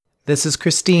This is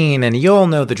Christine, and you'll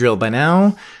know the drill by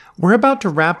now. We're about to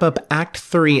wrap up Act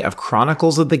 3 of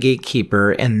Chronicles of the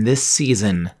Gatekeeper in this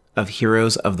season of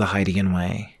Heroes of the Hydian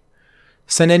Way.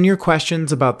 Send in your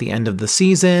questions about the end of the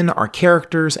season, our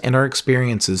characters, and our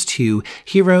experiences to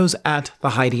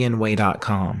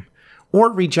heroes@thehydianway.com,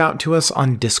 or reach out to us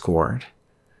on Discord.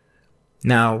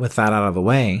 Now, with that out of the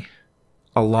way,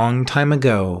 a long time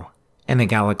ago, in a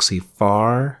galaxy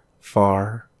far,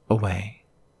 far away.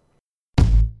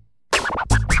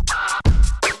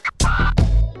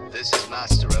 This is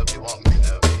Master Obi-Wan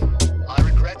Kenobi. I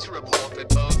regret to report that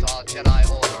both our Jedi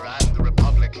Order and the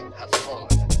Republic have fallen,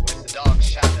 with the dark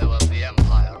shadow of the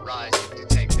Empire rising to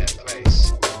take their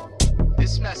place.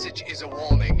 This message is a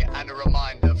warning and a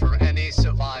reminder for any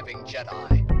surviving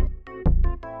Jedi.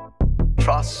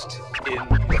 Trust in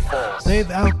the Force. They've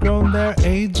outgrown their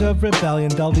age of rebellion,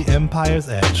 dulled the Empire's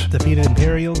edge, defeated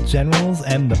Imperial generals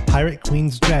and the Pirate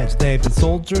Queen's dredge. They've been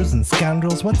soldiers and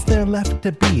scoundrels, what's there left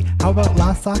to be? How about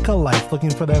lost acolytes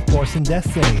looking for their force and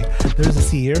destiny? There's a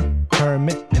seer,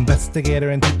 hermit,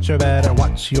 investigator, and teacher. Better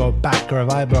watch your back or a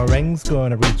vibrang's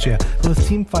gonna reach you. Will this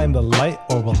team find the light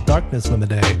or will darkness win the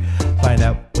day? Find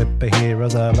out with the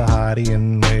Heroes of the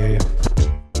Hydian Way.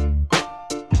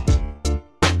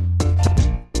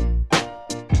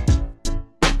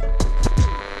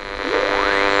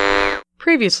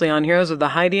 Previously on Heroes of the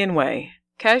Hydian Way,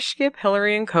 Kesh, Skip,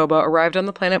 Hillary, and Koba arrived on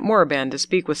the planet Moraband to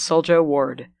speak with Suljo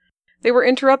Ward. They were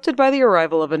interrupted by the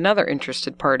arrival of another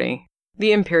interested party,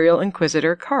 the Imperial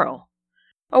Inquisitor Carl.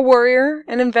 A warrior,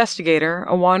 an investigator,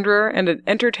 a wanderer, and an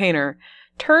entertainer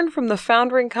turned from the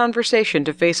foundering conversation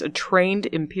to face a trained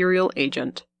Imperial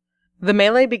agent. The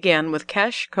melee began with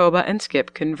Kesh, Koba, and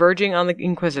Skip converging on the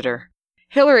Inquisitor.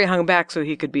 Hillary hung back so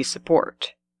he could be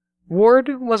support.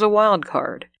 Ward was a wild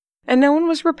card, and no one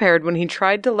was prepared when he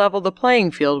tried to level the playing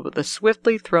field with a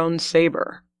swiftly thrown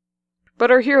saber.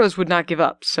 But our heroes would not give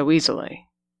up so easily.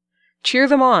 Cheer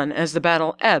them on as the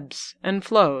battle ebbs and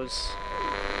flows.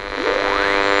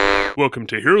 Welcome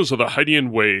to Heroes of the Hydian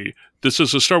Way. This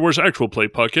is a Star Wars actual play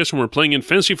podcast, and we're playing in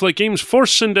Fantasy Flight Games'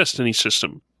 Force and Destiny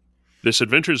system. This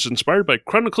adventure is inspired by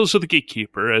Chronicles of the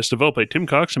Gatekeeper, as developed by Tim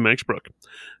Cox and Max Brook.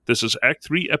 This is Act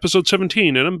 3, Episode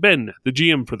 17, and I'm Ben, the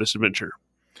GM for this adventure.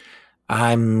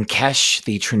 I'm Kesh,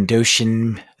 the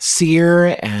Trandoshan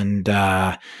seer, and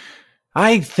I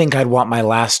think I'd want my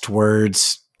last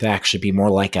words to actually be more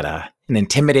like an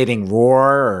intimidating roar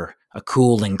or a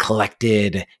cool and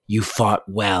collected, you fought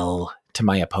well to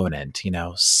my opponent,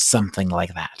 something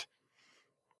like that.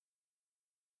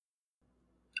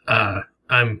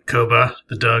 I'm Koba,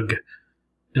 the Doug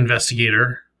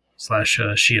investigator /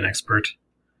 Sheehan expert,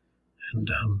 and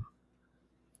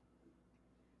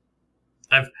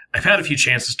I've had a few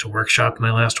chances to workshop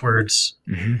my last words.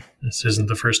 Mm-hmm. This isn't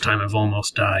the first time I've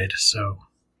almost died, so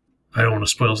I don't want to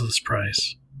spoil the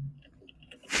surprise.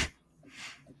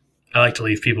 I like to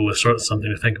leave people with sort of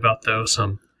something to think about, though,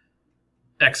 some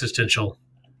existential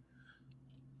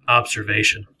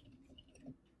observation.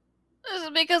 This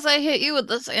is because I hit you with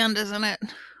the sand, isn't it?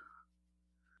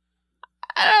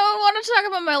 I don't want to talk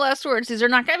about my last words. These are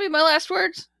not going to be my last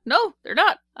words. No, they're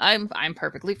not. I'm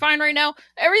perfectly fine right now.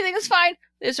 Everything is fine.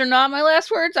 These are not my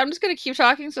last words. I'm just going to keep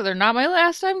talking, so they're not my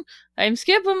last. I'm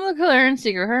Skip. I'm the Galarian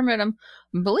Secret Hermit. I'm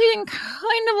bleeding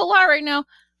kind of a lot right now.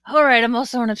 All right, I'm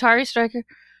also an Atari Striker.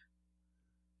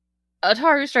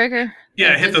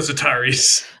 Yeah, hit those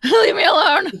Ataris. Leave me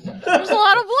alone. There's a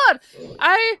lot of blood.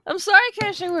 I'm sorry,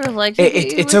 Cash. I would have liked it.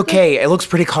 It's okay. It looks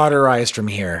pretty cauterized from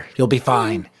here. You'll be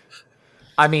fine.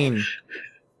 I mean,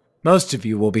 most of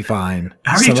you will be fine.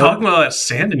 How are you talking about that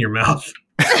sand in your mouth?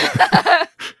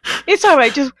 It's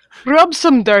alright, just rub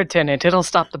some dirt in it. It'll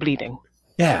stop the bleeding.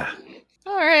 Yeah.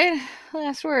 All right,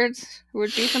 last words.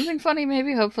 Would be something funny,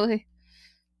 maybe, hopefully.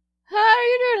 How are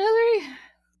you doing, Hillary?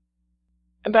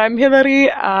 And I'm Hillary.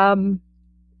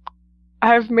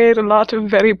 I've made a lot of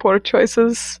very poor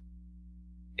choices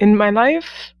in my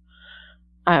life.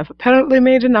 I have apparently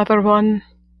made another one.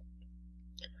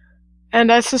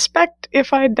 And I suspect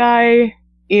if I die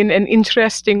in an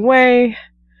interesting way,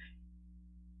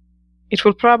 it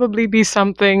will probably be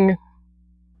something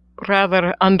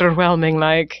rather underwhelming,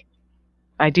 like,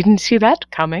 I didn't see that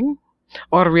coming.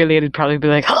 Or really, it'd probably be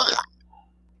like,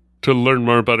 To learn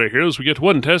more about our heroes, we get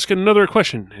one task and another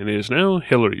question, and it is now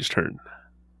Hillary's turn.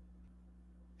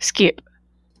 Skip.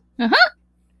 Uh-huh.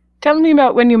 Tell me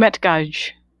about when you met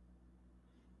Gudge.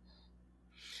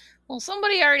 Well,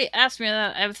 somebody already asked me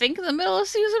that, I think, in the middle of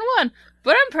season 1.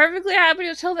 But I'm perfectly happy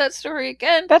to tell that story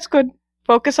again. That's good.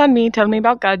 Focus on me. Tell me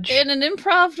about Gudge. In an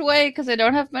improv way, because I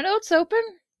don't have my notes open.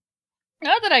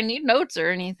 Not that I need notes or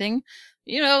anything.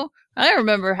 I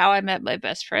remember how I met my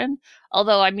best friend.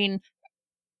 Although, I mean,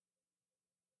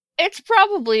 it's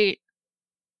probably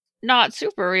not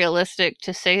super realistic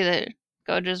to say that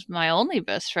Gudge is my only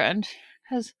best friend.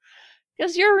 Because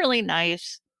you're really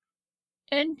nice.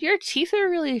 And your teeth are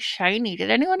really shiny. Did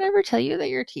anyone ever tell you that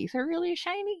your teeth are really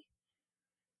shiny?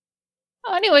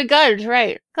 Oh, anyway, Gudge,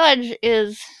 right. Gudge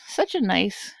is such a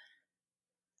nice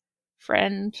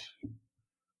friend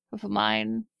of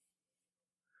mine.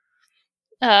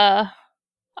 I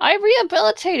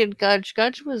rehabilitated Gudge.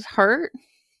 Gudge was hurt.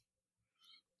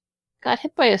 Got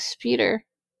hit by a speeder.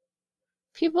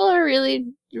 People are really,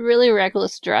 really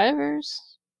reckless drivers.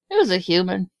 It was a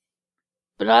human.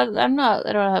 But I don't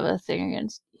have a thing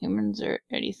against humans or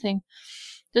anything.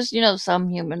 Just, some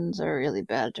humans are really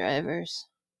bad drivers.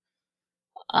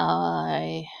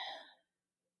 I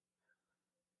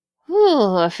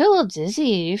feel a little dizzy.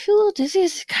 You feel a little dizzy?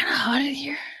 It's kind of hot in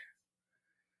here.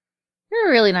 You're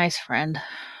a really nice friend.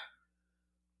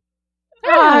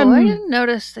 I didn't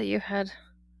notice that you had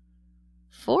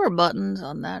 4 buttons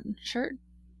on that shirt.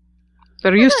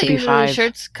 There used to be Usually 5.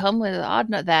 Shirts come with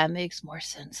odd. That makes more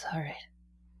sense. All right.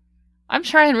 I'm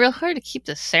trying real hard to keep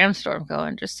the sandstorm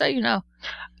going, just so you know.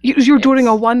 You're doing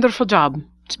a wonderful job.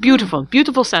 It's beautiful.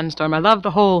 Beautiful sandstorm. I love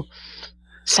the whole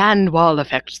sand wall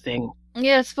effect thing.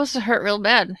 Yeah, it's supposed to hurt real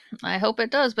bad. I hope it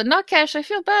does, but not Cash. I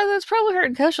feel bad. That's probably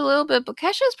hurting Cash a little bit, but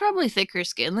Cash has probably thicker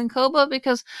skin than Koba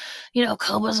because,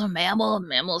 Koba's a mammal, and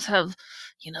mammals have,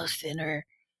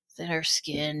 thinner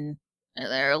skin,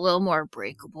 and they're a little more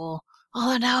breakable.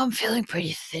 Oh, now I'm feeling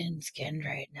pretty thin-skinned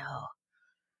right now.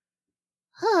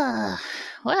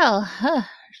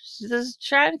 Just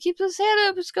trying to keep this head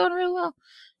up. It's going real well.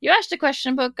 You asked a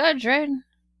question about Gudge, right?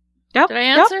 Yep. Did I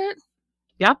answer it?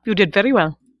 Yep, you did very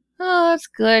well. Oh, that's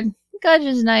good. Gudge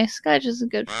is nice. Gudge is a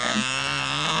good friend.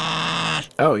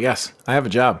 Oh, yes. I have a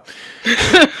job.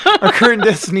 Our current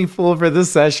Destiny pool for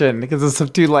this session consists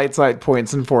of 2 light side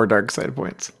points and 4 dark side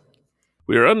points.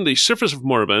 We are on the surface of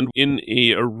Moraband in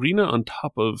a arena on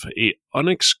top of a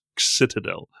onyx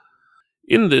citadel.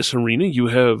 In this arena, you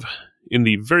have, in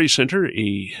the very center,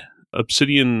 a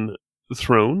obsidian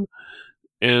throne,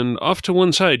 and off to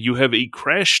one side, you have a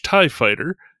Crash TIE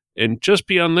fighter, and just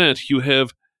beyond that, you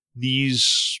have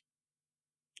these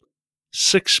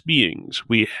 6 beings.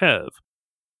 We have,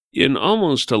 in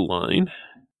almost a line,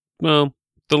 well,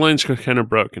 the lines are kind of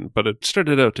broken, but it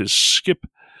started out as Skip,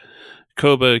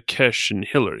 Koba, Kesh, and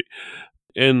Hillary,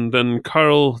 and then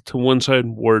Carl to one side,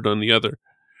 Ward on the other.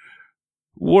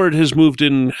 Ward has moved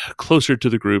in closer to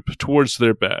the group, towards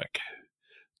their back.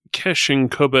 Kesh and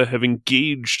Koba have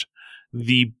engaged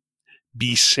the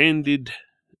besanded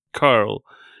Carl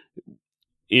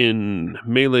in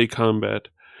melee combat.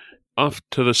 Off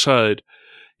to the side,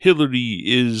 Hillary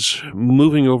is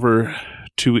moving over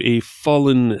to a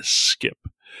fallen Skip,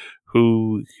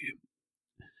 who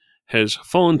has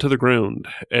fallen to the ground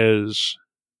as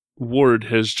Ward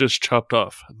has just chopped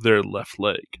off their left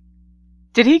leg.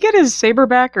 Did he get his saber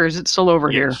back, or is it still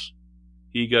over here?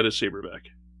 He got his saber back.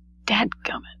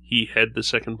 Dadgummit. He had the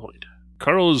second point.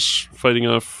 Carl is fighting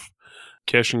off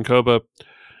Kesh and Koba.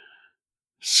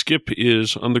 Skip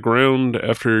is on the ground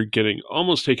after getting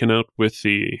almost taken out with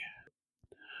the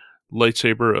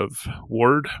lightsaber of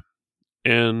Ward,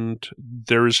 and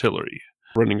there is Hillary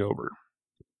running over.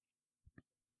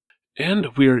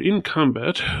 And we are in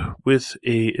combat with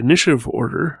a initiative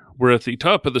order. We're at the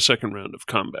top of the second round of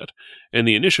combat, and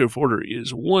the initiative order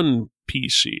is 1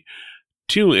 PC,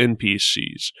 2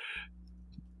 NPCs,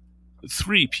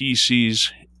 3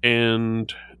 PCs,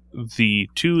 and the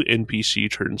 2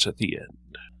 NPC turns at the end.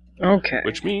 Okay.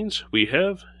 Which means we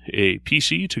have a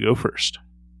PC to go first.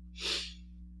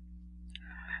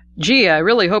 Gee, I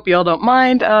really hope y'all don't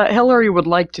mind. Hillary would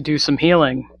like to do some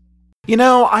healing.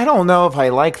 I don't know if I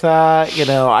like that.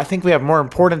 I think we have more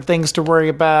important things to worry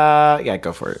about. Yeah,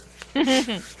 go for it.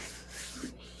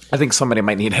 I think somebody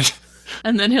might need it.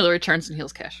 And then Hillary turns and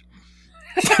heals Cash.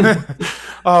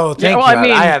 Oh, thank you. I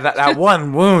mean, I had that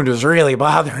one wound was really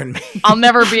bothering me. I'll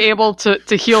never be able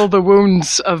to heal the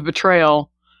wounds of betrayal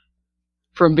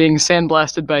from being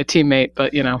sandblasted by a teammate,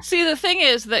 but See, the thing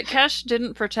is that Cash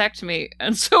didn't protect me,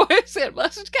 and so I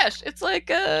sandblasted Cash. It's like,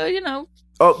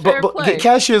 Oh, fair but play.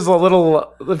 Cash is feeling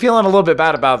a little bit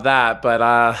bad about that, but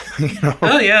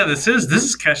Oh yeah, this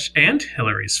is Kesh and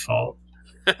Hillary's fault.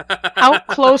 how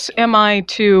close am I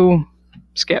to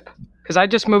Skip? Because I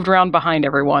just moved around behind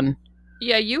everyone.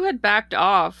 Yeah, you had backed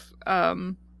off. Yeah,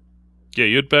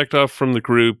 you had backed off from the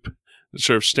group,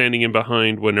 sort of standing in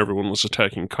behind when everyone was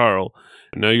attacking Carl.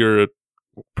 And now you're at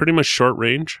pretty much short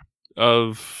range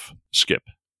of Skip.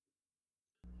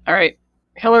 All right.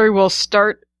 Hillary will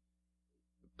start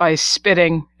by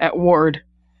spitting at Ward.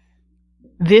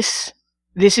 This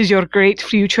is your great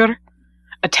future?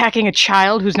 Attacking a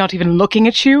child who's not even looking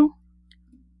at you?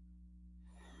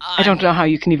 I don't know how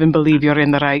you can even believe you're in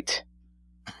the right.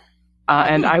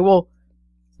 And I will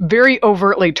very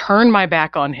overtly turn my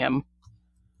back on him.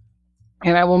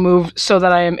 And I will move so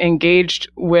that I am engaged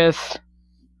with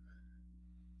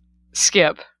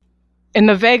Skip. In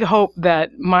the vague hope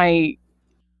that my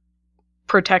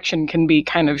protection can be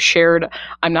kind of shared.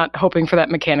 I'm not hoping for that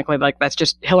mechanically. Like, that's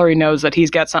just Hillary knows that he's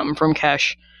got something from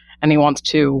Kesh, and he wants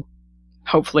to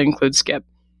hopefully include Skip.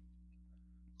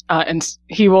 And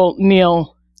he will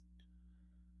kneel.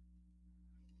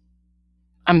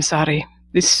 I'm sorry.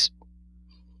 This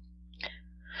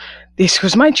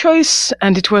was my choice,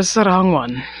 and it was the wrong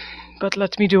one. But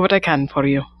let me do what I can for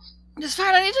you. It's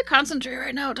fine. I need to concentrate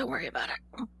right now. Don't worry about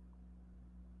it.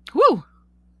 Woo!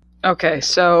 Okay,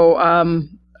 so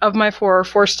of my 4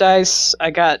 force dice,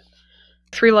 I got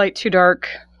 3 light, 2 dark.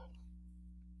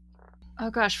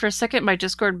 Oh gosh, for a second my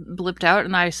Discord blipped out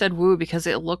and I said woo because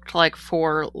it looked like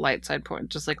 4 light side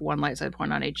points, just like 1 light side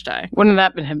point on each die. Wouldn't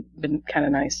that have been kind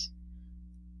of nice?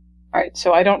 Alright,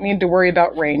 so I don't need to worry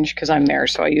about range because I'm there,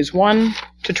 so I use 1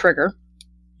 to trigger.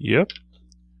 Yep.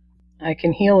 I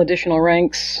can heal additional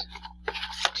ranks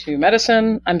to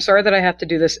medicine. I'm sorry that I have to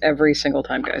do this every single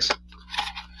time, guys.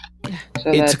 So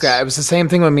it's okay. It was the same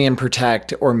thing with me in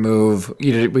Protect or Move.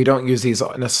 We don't use these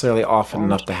necessarily often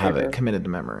enough to have it committed to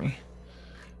memory.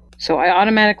 So I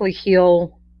automatically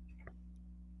heal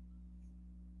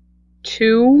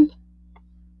 2,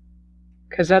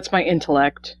 because that's my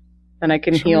intellect. And I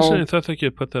can heal I thought they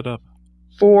could put that up.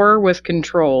 4 with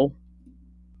control.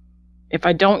 If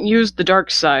I don't use the dark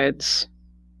sides.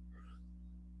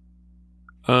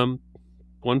 1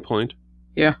 point.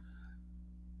 Yeah.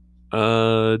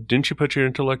 Didn't you put your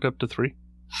intellect up to 3?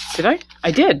 Did I?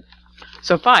 I did.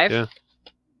 So 5. Yeah.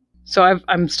 So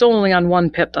I'm still only on 1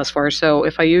 pip thus far. So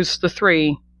if I use the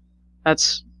 3,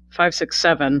 that's 5, 6,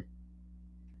 7.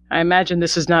 I imagine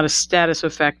this is not a status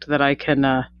effect that I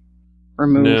can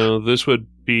remove. No, this would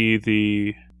be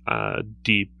the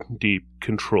deep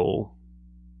control.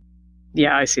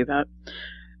 Yeah, I see that.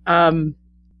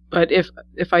 But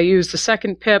if I use the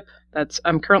second pip,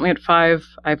 I'm currently at 5.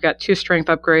 I've got 2 strength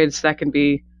upgrades. That can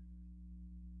be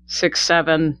 6,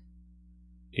 7.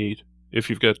 8. If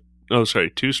you've got 2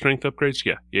 strength upgrades?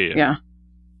 Yeah.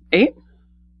 8?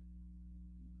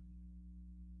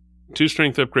 2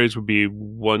 strength upgrades would be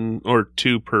 1 or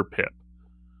 2 per pip.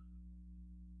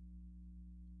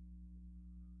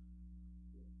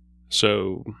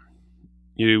 So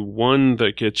you do 1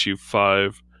 that gets you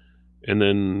 5, and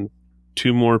then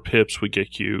 2 more pips would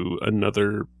get you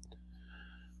another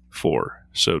 4,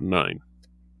 so 9.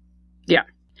 Yeah.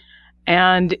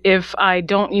 And if I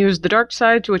don't use the dark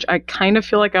side, which I kind of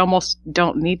feel like I almost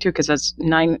don't need to because that's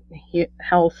 9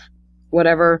 health,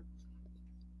 whatever,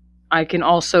 I can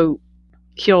also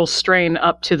heal strain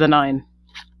up to the 9.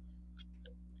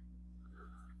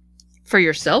 For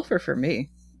yourself or for me?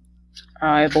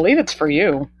 I believe it's for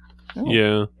you. Oh.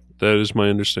 Yeah, that is my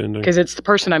understanding. Because it's the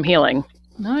person I'm healing.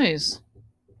 Nice.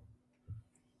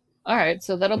 Alright,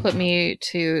 so that'll put me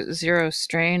to 0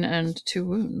 strain and 2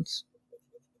 wounds.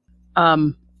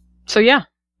 So yeah,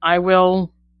 I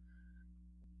will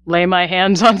lay my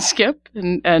hands on Skip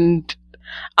and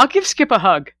I'll give Skip a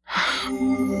hug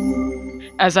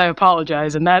as I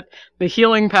apologize, and that the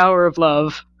healing power of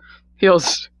love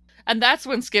heals. And that's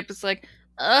when Skip is like,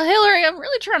 Hillary, I'm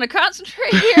really trying to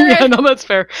concentrate here. Yeah, no, that's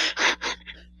fair.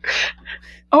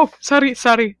 Oh, sorry.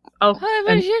 But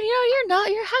you're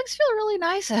not. Your hugs feel really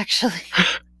nice, actually.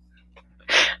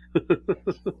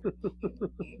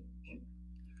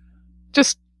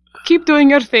 Just keep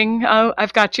doing your thing.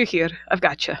 I've got you here. I've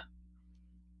got you.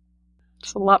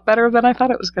 It's a lot better than I thought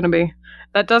it was going to be.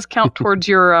 That does count towards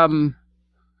your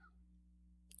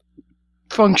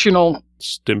functional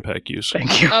Stimpack use.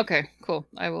 Thank you. Okay, cool.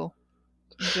 I will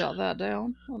jot that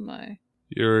down on my...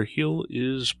 Your heal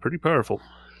is pretty powerful.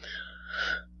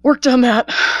 Worked on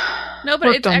that. No,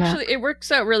 but it's actually it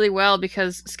works out really well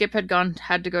because Skip had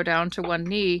to go down to 1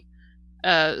 knee.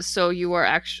 So you are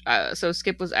actually so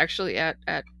Skip was actually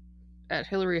at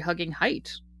Hillary hugging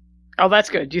height. Oh,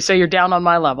 that's good. You say you're down on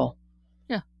my level.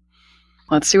 Yeah.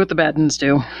 Let's see what the Baddens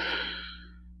do.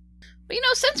 But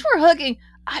since we're hugging,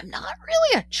 I'm not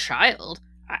really a child.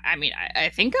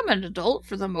 I think I'm an adult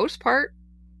for the most part.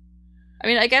 Do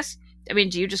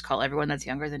you just call everyone that's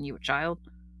younger than you a child?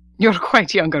 You're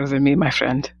quite younger than me, my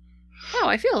friend. Oh,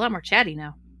 I feel a lot more chatty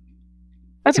now.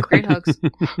 That's great hugs.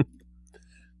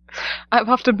 I've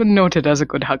often been noted as a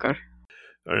good hugger.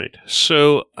 All right.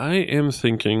 So I am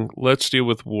thinking, let's deal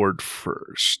with Ward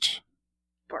first.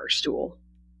 Barstool.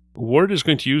 Ward is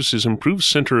going to use his improved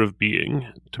center of being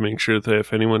to make sure that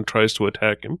if anyone tries to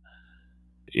attack him,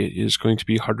 it is going to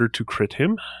be harder to crit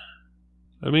him.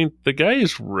 I mean, the guy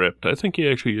is ripped. I think he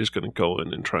actually is going to go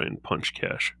in and try and punch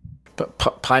Cash. But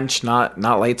punch, not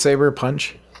lightsaber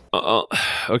punch.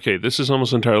 Okay, this is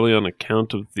almost entirely on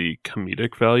account of the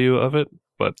comedic value of it,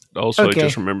 but also Okay. I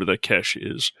just remember that Cash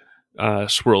is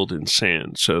swirled in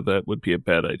sand, so that would be a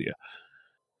bad idea.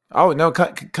 Oh no!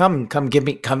 Come give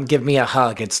me a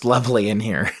hug. It's lovely in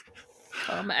here.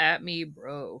 Come at me,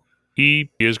 bro. He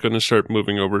is going to start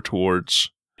moving over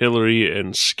towards Hillary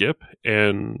and Skip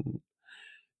and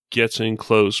gets in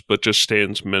close, but just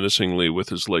stands menacingly with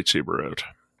his lightsaber out.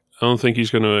 I don't think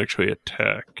he's going to actually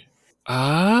attack.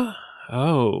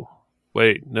 Oh.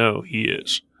 Wait, no, he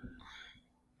is.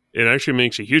 It actually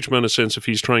makes a huge amount of sense if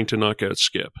he's trying to knock out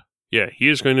Skip. Yeah, he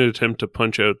is going to attempt to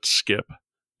punch out Skip,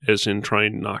 as in try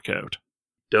and knock out.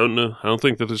 Don't know. I don't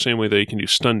think that the same way that he can do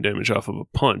stun damage off of a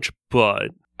punch,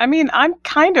 but... I mean, I'm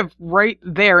kind of right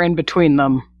there in between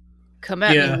them. Come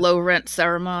at Yeah. me, low rent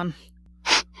Saruman.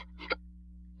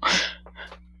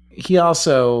 He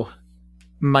also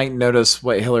might notice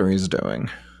what Hillary's doing.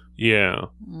 Yeah.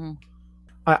 Mm.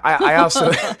 I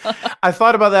also I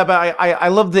thought about that, but I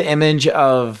love the image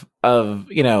of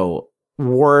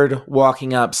Ward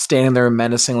walking up, standing there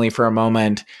menacingly for a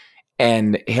moment,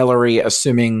 and Hillary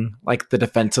assuming like the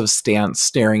defensive stance,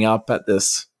 staring up at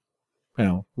this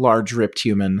large ripped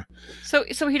human. So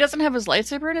he doesn't have his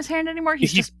lightsaber in his hand anymore?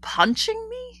 He's He- just punching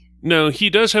me? No, he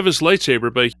does have his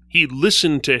lightsaber, but he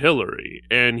listened to Hillary,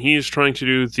 and he's trying to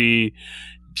do the...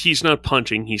 He's not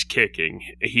punching, he's kicking.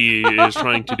 He is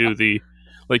trying to do the...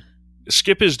 Like,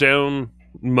 Skip is down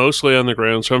mostly on the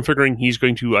ground, so I'm figuring he's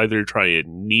going to either try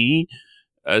and knee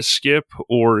Skip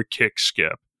or kick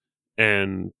Skip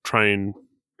and try and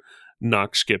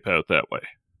knock Skip out that way.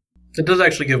 It does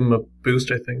actually give him a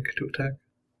boost, I think, to attack.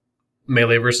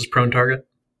 Melee versus prone target.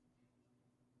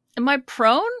 Am I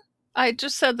prone? I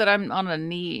just said that I'm on a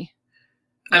knee.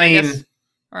 I mean, guess-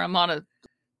 or I'm on a...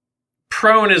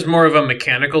 prone is more of a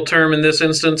mechanical term in this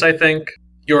instance, I think.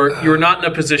 You're not in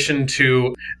a position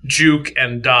to juke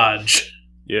and dodge.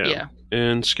 Yeah.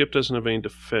 And Skip doesn't have any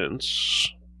defense.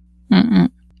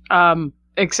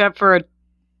 Except for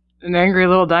an angry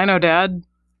little dino dad,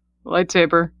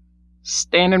 lightsaber,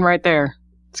 standing right there.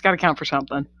 It's got to count for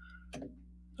something.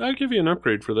 I'll give you an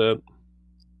upgrade for that.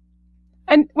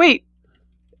 And wait,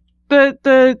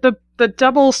 the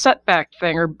double setback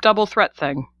thing or double threat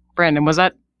thing, Brandon, was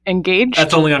that engaged?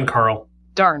 That's only on Carl.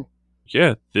 Darn.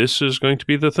 Yeah, this is going to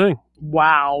be the thing.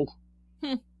 Wow.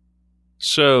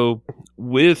 So,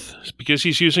 because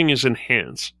he's using his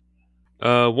enhance,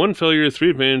 1 failure, 3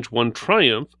 advantage, 1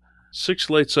 triumph, 6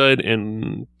 light side,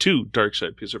 and 2 dark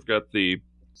side, because I've got the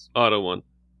auto one,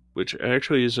 which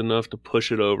actually is enough to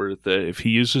push it over. That if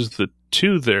he uses the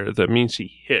 2 there, that means he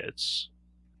hits,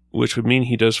 which would mean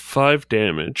he does 5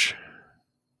 damage.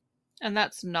 And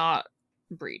that's not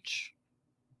breach.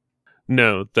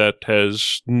 No, that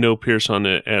has no pierce on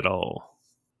it at all.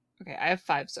 Okay, I have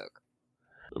 5 soak.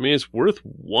 I mean, it's worth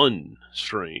 1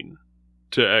 strain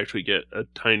to actually get a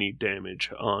tiny damage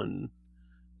on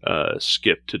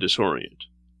Skip to disorient.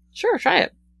 Sure, try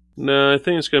it. No, I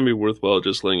think it's going to be worthwhile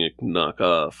just letting it knock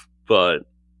off, but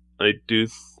I do...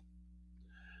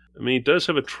 I mean, it does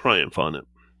have a triumph on it.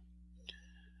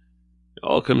 It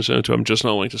all comes down to I'm just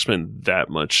not willing to spend that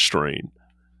much strain.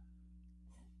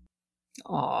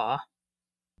 Aw.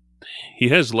 He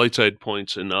has light side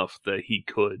points enough that he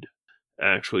could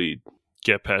actually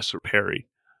get past the parry,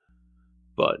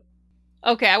 but...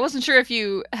 Okay, I wasn't sure if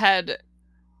you had...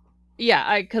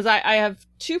 Yeah, because I have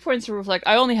 2 points of reflect.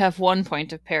 I only have 1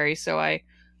 point of parry, so I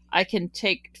can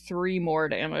take 3 more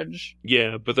damage.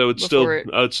 Yeah, but that would Before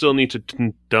I would still need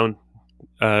to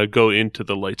go into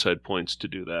the light side points to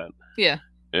do that. Yeah.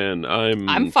 And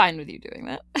I'm fine with you doing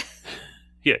that.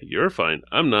 Yeah, you're fine.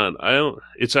 I'm not. I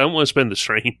don't want to spend the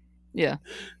strain. Yeah.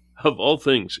 Of all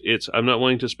things, I'm not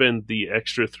wanting to spend the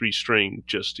extra 3 strain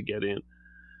just to get in.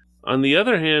 On the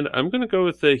other hand, I'm going to go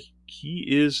with he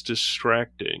is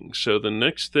distracting. So the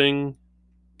next thing,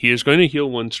 he is going to heal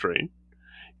 1 strain.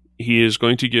 He is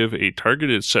going to give a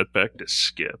targeted setback to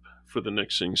Skip for the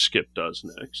next thing Skip does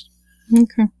next.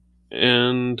 Okay.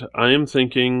 And I am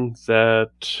thinking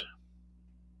that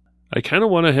I kind of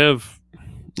want to have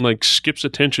like Skip's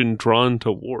attention drawn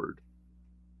to Ward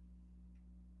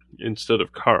instead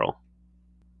of Carl.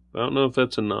 I don't know if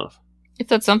that's enough. If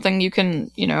that's something you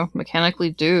can,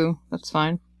 mechanically do, that's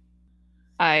fine.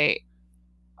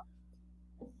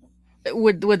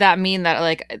 Would that mean that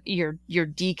like you're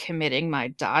decommitting my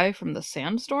die from the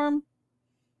sandstorm?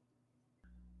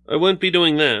 I wouldn't be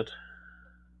doing that.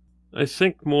 I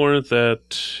think more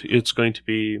that it's going to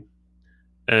be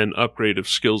an upgrade of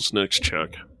skills next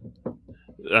check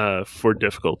for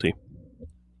difficulty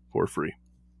for free.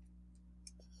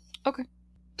 Okay.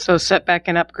 So setback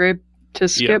and upgrade to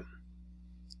skip?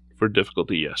 For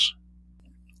difficulty, yes.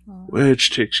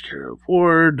 Which takes care of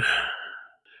Ward.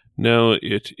 Now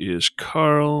it is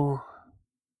Carl,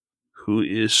 who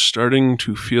is starting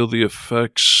to feel the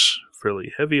effects,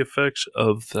 fairly heavy effects,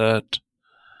 of that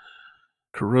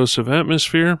corrosive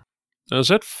atmosphere. Now, is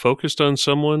that focused on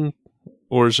someone,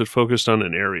 or is it focused on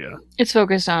an area? It's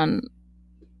focused on...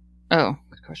 Oh,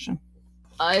 good question.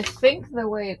 I think the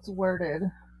way it's worded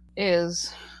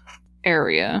is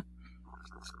area.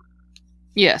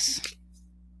 Yes.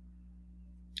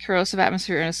 Corrosive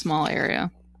atmosphere in a small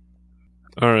area.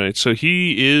 Alright, so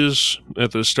he is,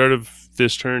 at the start of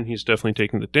this turn, he's definitely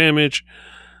taking the damage.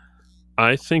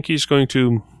 I think he's going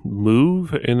to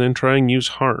move and then try and use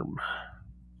harm.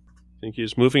 I think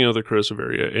he's moving out of the corrosive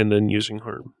area and then using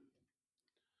harm.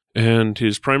 And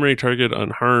his primary target on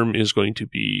harm is going to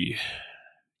be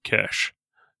Cash,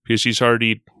 because he's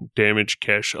already damaged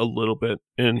Cash a little bit,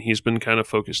 and he's been kind of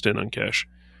focused in on Cash.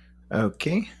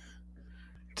 Okay.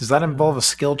 Does that involve a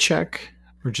skill check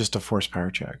or just a force power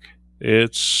check?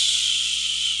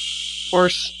 It's...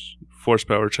 Force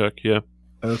power check, yeah.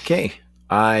 Okay.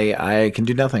 I can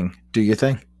do nothing. Do your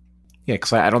thing. Yeah,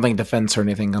 because I don't think defense or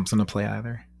anything comes into play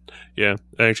either. Yeah,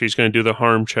 actually he's going to do the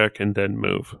harm check and then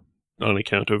move on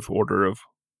account of order of...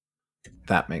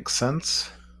 That makes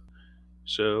sense.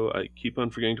 So I keep on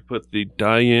forgetting to put the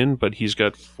die in, but he's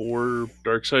got 4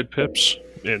 dark side pips,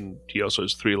 and he also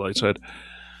has 3 light side.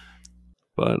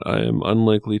 But I am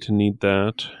unlikely to need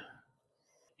that.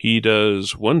 He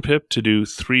does 1 pip to do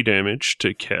 3 damage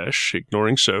to Cash,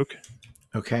 ignoring soak.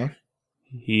 Okay.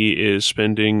 He is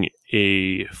spending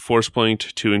a force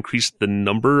point to increase the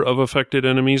number of affected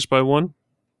enemies by 1.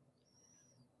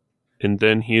 And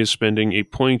then he is spending a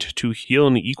point to heal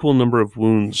an equal number of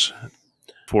wounds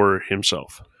for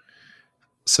himself.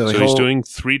 So he's doing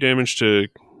 3 damage to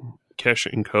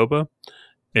Kesh and Koba,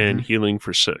 and healing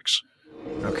for 6.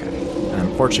 Okay. And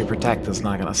unfortunately, Protect is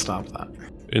not going to stop that.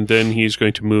 And then he's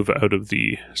going to move out of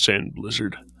the sand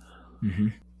blizzard. Mm-hmm.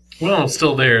 Well, it's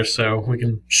still there, so we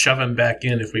can shove him back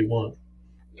in if we want.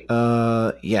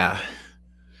 Yeah.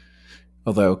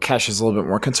 Although Cash is a little bit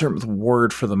more concerned with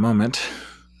Ward for the moment.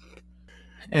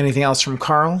 Anything else from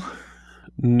Carl?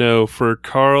 No, for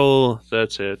Carl,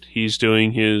 that's it. He's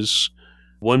doing his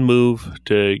 1 move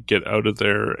to get out of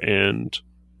there and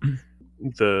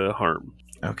the harm.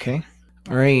 Okay.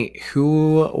 All right.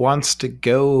 Who wants to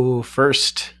go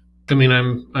first? I mean,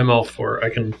 I'm all for it. I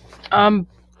can...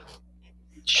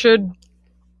 Should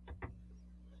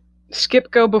Skip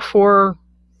go before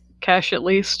Cash at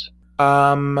least?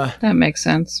 That makes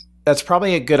sense. That's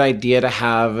probably a good idea to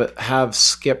have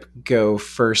Skip go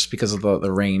first because of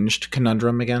the ranged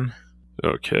conundrum again.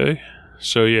 Okay.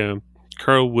 So yeah,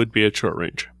 Carl would be at short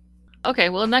range. Okay,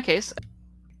 well in that case,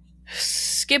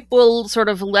 Skip will sort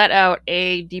of let out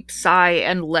a deep sigh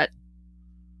and let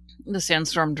the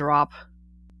sandstorm drop.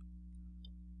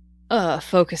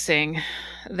 Focusing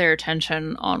their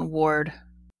attention on Ward.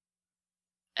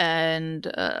 And,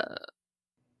 I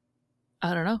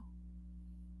don't know.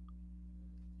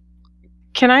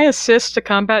 Can I assist a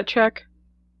combat check?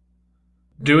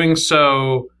 Doing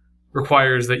so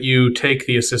requires that you take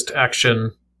the assist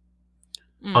action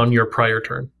on your prior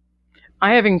turn.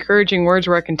 I have encouraging words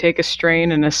where I can take a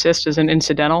strain and assist as an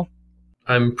incidental.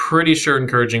 I'm pretty sure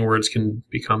encouraging words can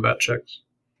be combat checks.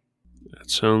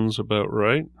 That sounds about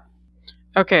right.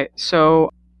 Okay,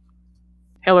 so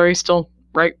Hillary's still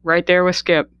right there with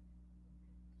Skip.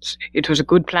 It was a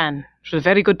good plan. It was a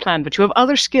very good plan, but you have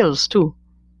other skills, too.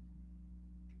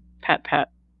 Pat.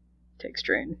 Take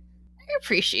strain. I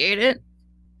appreciate it.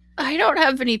 I don't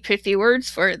have any pithy words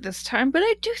for it this time, but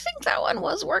I do think that one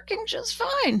was working just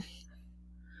fine.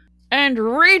 And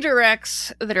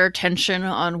redirects their attention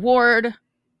on Ward.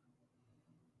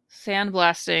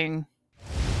 Sandblasting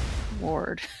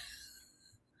Ward.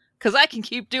 Because I can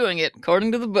keep doing it,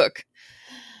 according to the book.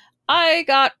 I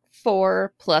got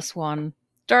 4 + 1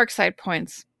 dark side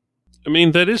points. I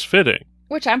mean, that is fitting.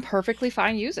 Which I'm perfectly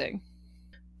fine using.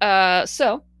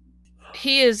 So,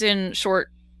 he is in short...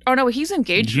 Oh no, he's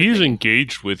engaged with He's me.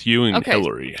 engaged with you and Okay.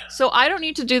 Hillary. So I don't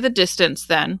need to do the distance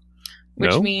then.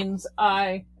 Which No? means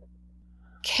I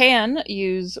can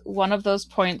use one of those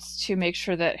points to make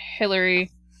sure that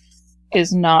Hillary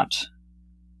is not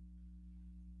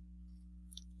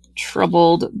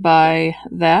troubled by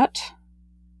that.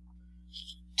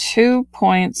 2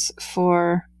 points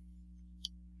for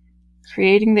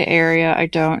creating the area. I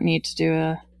don't need to do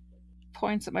a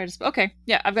points at my disposal. Okay,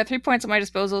 yeah, I've got 3 points at my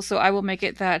disposal, so I will make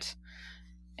it that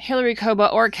Hillary, Koba,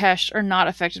 or Kesh are not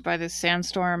affected by this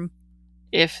sandstorm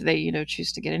if they,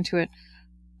 choose to get into it.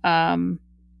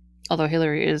 Although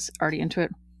Hillary is already into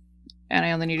it, and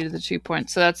I only needed the 2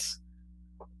 points, so that's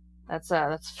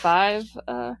 5.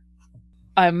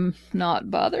 I'm not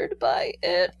bothered by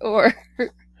it, or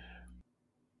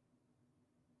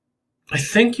I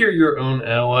think you're your own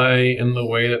ally in the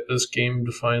way that this game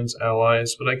defines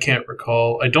allies, but I can't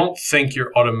recall. I don't think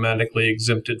you're automatically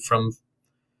exempted from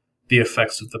the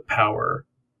effects of the power,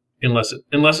 unless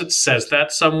it says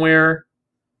that somewhere.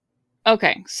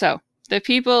 Okay, so the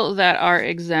people that are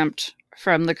exempt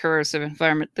from the corrosive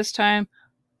environment this time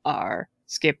are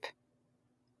Skip,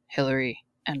 Hillary,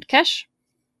 and Kesh.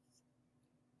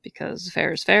 Because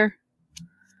fair is fair.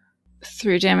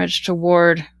 3 damage to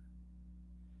Ward.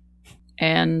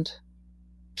 And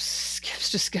Skip's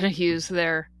just gonna use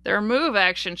their move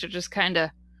action to just kind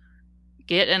of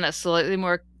get in a slightly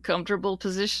more comfortable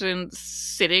position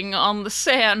sitting on the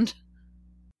sand.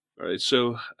 Alright,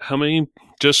 so how many,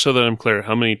 just so that I'm clear,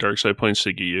 how many dark side points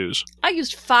did you use? I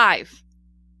used 5.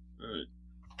 Alright.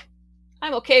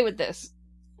 I'm okay with this.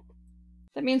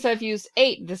 That means I've used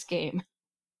 8 this game.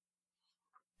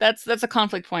 That's a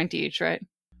conflict point each, right?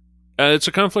 It's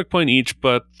a conflict point each,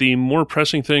 but the more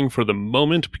pressing thing for the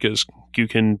moment, because you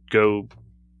can go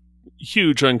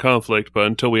huge on conflict, but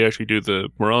until we actually do the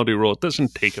morality roll, it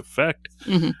doesn't take effect.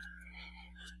 Mm-hmm.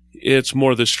 It's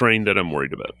more the strain that I'm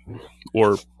worried about,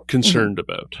 or concerned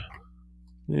about.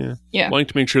 Yeah. Wanting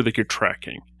to make sure that you're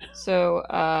tracking. So,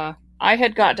 I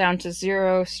had got down to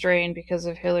 0 strain because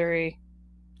of Hillary.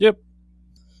 Yep.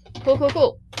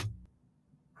 Cool.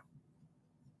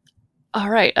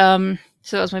 Alright,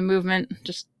 so that was my movement,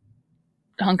 just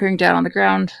hunkering down on the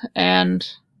ground, and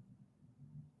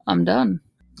I'm done.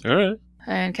 Alright.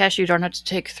 And Cash, you don't have to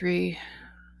take 3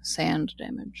 sand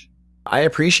damage. I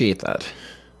appreciate that.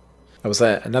 That was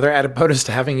another added bonus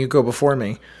to having you go before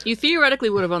me. You theoretically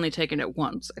would have only taken it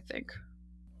once, I think.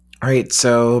 All right,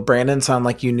 so Brandon, sound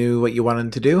like you knew what you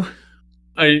wanted to do?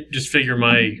 I just figure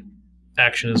my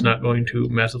action is not going to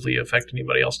massively affect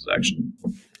anybody else's action.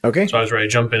 Okay. So I was ready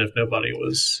to jump in if nobody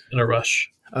was in a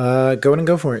rush. Go in and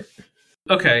go for it.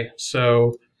 Okay,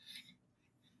 so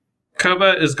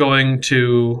Koba is going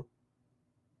to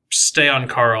stay on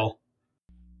Carl.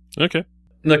 Okay.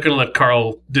 I'm not going to let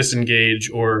Carl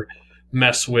disengage or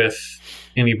mess with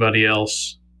anybody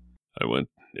else. I wouldn't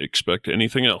expect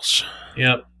anything else.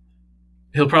 Yep.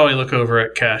 He'll probably look over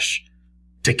at Cash.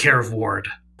 Take care of Ward.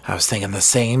 I was thinking the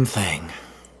same thing.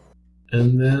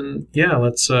 And then, yeah,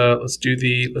 let's do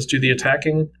the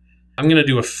attacking. I'm gonna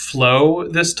do a flow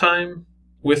this time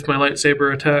with my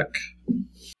lightsaber attack.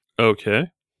 Okay.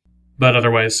 But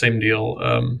otherwise, same deal.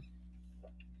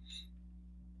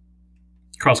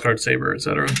 Crossguard saber,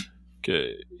 etc.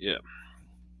 Okay. Yeah.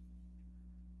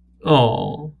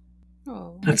 Oh,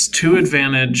 that's 2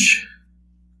 advantage,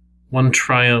 1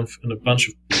 triumph, and a bunch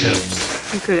of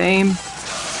pips. You could aim.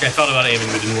 I thought about aiming,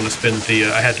 but didn't want to spend the.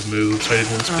 I had to move, so I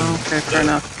didn't want to spend fair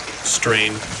enough.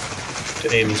 strain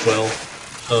to aim as well.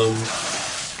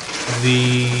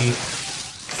 The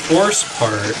force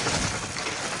part,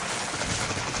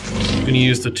 I'm going to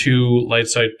use the 2 light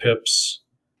side pips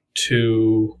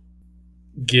to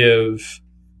give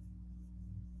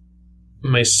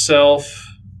myself.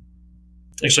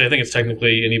 Actually, I think it's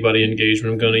technically anybody engaged,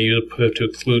 but I'm going to use a pip to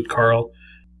exclude Carl.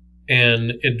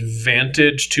 An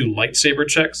advantage to lightsaber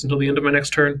checks until the end of my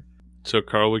next turn. So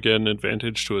Carl would get an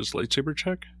advantage to his lightsaber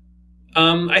check?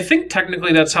 I think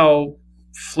technically that's how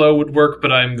flow would work,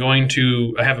 but I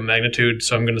have a magnitude,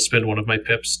 so I'm going to spend 1 of my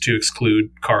pips to exclude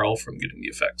Carl from getting the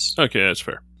effects. Okay, that's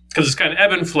fair. Because it's kind of,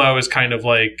 ebb and flow is kind of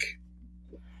like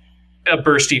a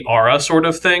bursty aura sort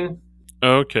of thing.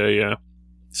 Okay, yeah.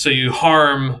 So you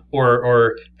harm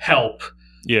or help.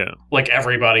 Yeah. Like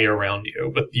everybody around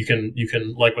you, but you can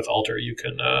like with Alter, you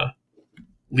can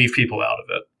leave people out of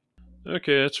it.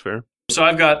 Okay, that's fair. So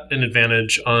I've got an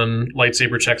advantage on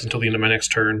lightsaber checks until the end of my next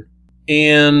turn.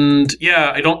 And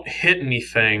yeah, I don't hit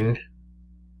anything.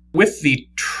 With the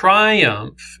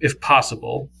triumph, if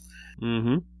possible,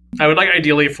 I would like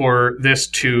ideally for this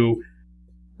to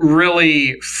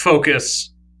really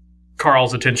focus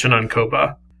Carl's attention on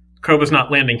Koba. Koba's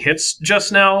not landing hits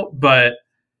just now, but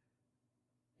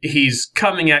he's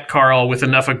coming at Carl with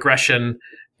enough aggression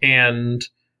and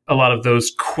a lot of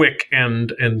those quick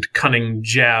and cunning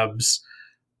jabs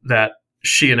that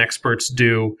Shi'an experts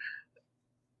do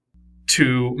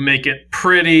to make it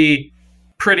pretty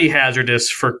hazardous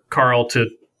for Carl to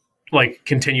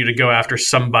continue to go after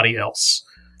somebody else.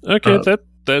 Okay,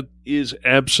 that is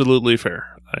absolutely fair.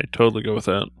 I totally go with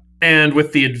that. And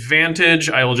with the advantage,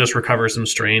 I will just recover some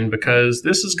strain because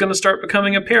this is going to start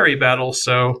becoming a parry battle.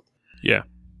 So yeah,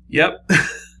 yep,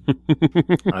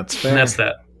 That's fair. and that's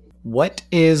that. What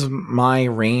is my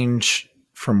range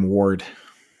from Ward?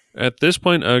 At this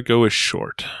point, I'll go with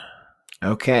short.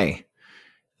 Okay.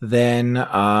 Then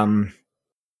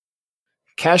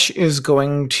Kesh is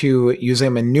going to use a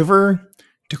maneuver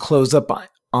to close up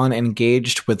on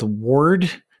engaged with Ward.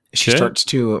 She Okay. starts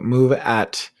to move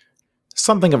at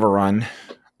something of a run,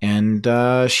 and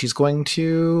she's going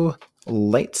to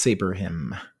lightsaber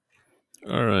him.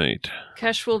 All right.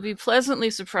 Kesh will be pleasantly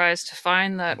surprised to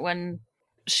find that when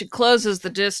she closes the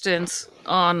distance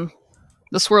on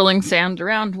the swirling sand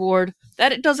around Ward,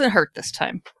 that it doesn't hurt this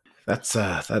time. That's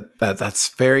that's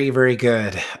very, very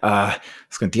good. I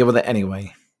was going to deal with it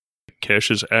anyway. Kesh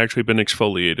has actually been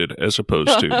exfoliated as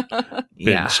opposed to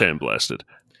been sandblasted.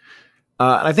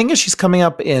 And I think as she's coming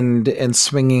up and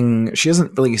swinging, she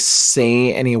doesn't really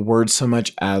say any words so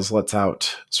much as lets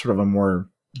out sort of a more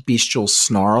bestial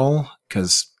snarl,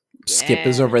 because Skip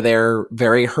is Yeah. over there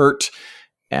very hurt,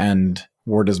 and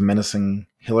Ward is menacing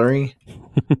Hillary.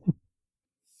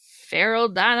 Feral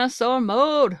dinosaur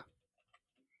mode.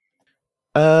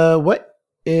 What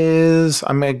is...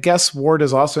 I'm going to guess Ward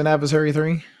is also an Adversary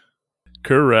 3?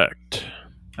 Correct.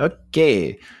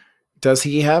 Okay. Does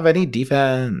he have any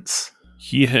defense?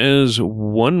 He has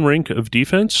 1 rank of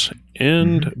defense,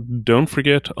 and don't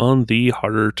forget on the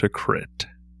harder to crit.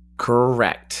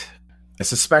 Correct. I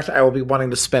suspect I will be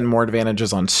wanting to spend more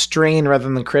advantages on strain rather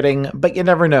than critting, but you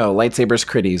never know. Lightsabers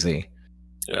crit easy.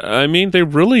 I mean, they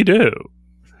really do.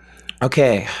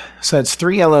 Okay, so it's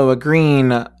 3 yellow, a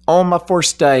green, all my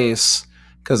force dice,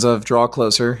 because of draw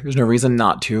closer. There's no reason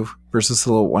not to, versus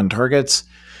the little 1 targets,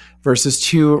 versus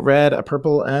 2 red, a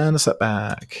purple, and a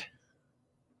setback.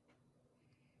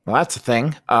 Well, that's a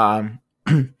thing.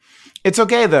 It's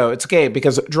okay, though. It's okay,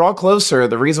 because draw closer,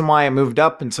 the reason why I moved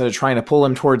up instead of trying to pull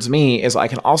him towards me is I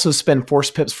can also spend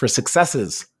force pips for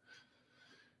successes.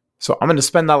 So I'm going to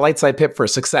spend that light side pip for a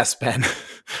success, Ben.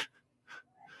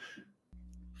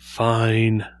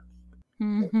 Fine.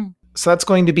 Mm-hmm. So that's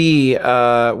going to be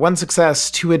 1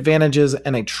 success, 2 advantages,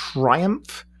 and a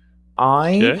triumph.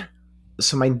 Okay.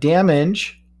 So my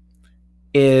damage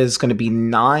is going to be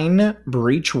 9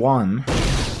 breach 1.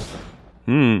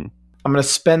 I'm going to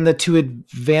spend the 2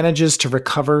 advantages to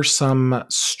recover some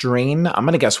strain. I'm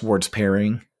going to guess Ward's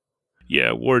parrying.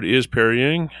 Yeah, Ward is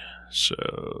parrying,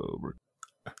 so...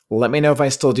 Let me know if I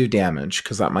still do damage,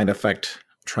 because that might affect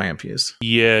triumph use.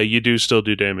 Yeah, you do still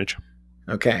do damage.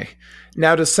 Okay.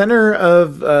 Now, does Center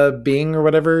of Being or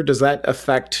whatever, does that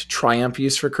affect triumph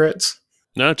use for crits?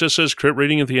 No, it just says crit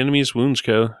rating of the enemy's wounds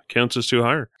counts as 2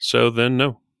 higher. So then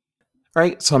no. All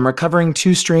right, so I'm recovering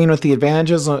 2 strain with the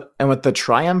advantages, and with the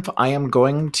triumph, I am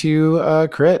going to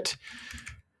crit.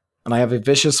 And I have a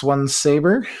vicious 1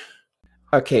 saber.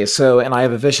 Okay, and I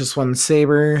have a vicious 1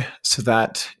 saber, so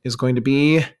that is going to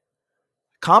be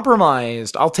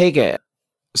compromised. I'll take it.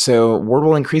 So Ward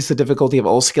will increase the difficulty of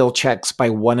all skill checks by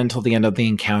 1 until the end of the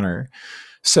encounter.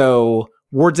 So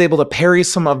Ward's able to parry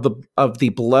some of the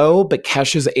blow, but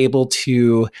Kesh is able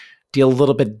to deal a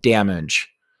little bit of damage.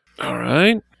 All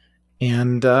right.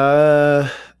 And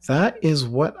that is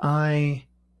what I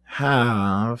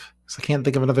have. So I can't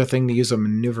think of another thing to use a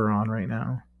maneuver on right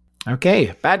now.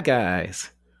 Okay, bad guys.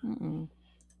 Mm-mm.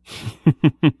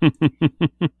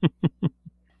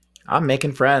 I'm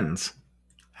making friends.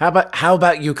 How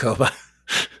about you, Koba?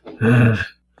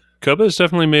 Koba has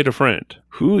definitely made a friend.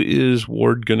 Who is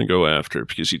Ward going to go after?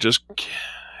 Because he just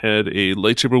had a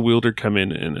lightsaber wielder come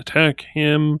in and attack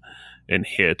him and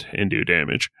hit and do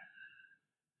damage.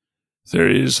 There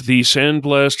is the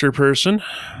Sandblaster person,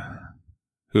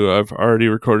 who I've already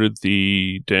recorded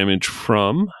the damage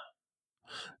from.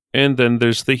 And then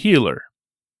there's the healer.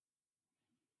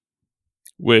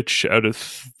 Which, out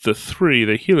of the 3,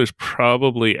 the healer's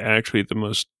probably actually the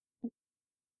most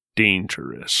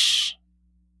dangerous.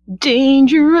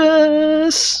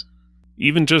 Dangerous.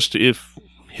 Even just if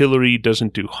Hillary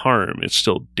doesn't do harm, it's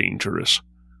still dangerous.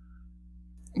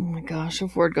 Oh my gosh,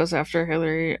 if Ward goes after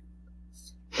Hillary,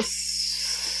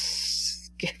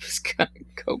 Skip is gonna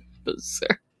go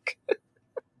berserk.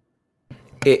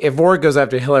 If Ward goes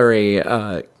after Hillary,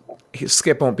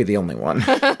 Skip won't be the only one.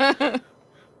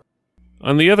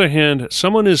 On the other hand,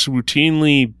 someone is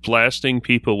routinely blasting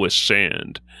people with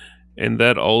sand, and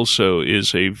that also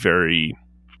is a very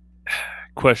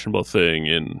questionable thing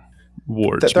in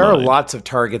ward's There are mind. lots of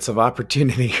targets of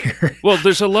opportunity here. Well,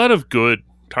 there's a lot of good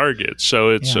targets, so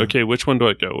it's Yeah. okay. Which one do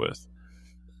I go with?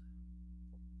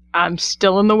 I'm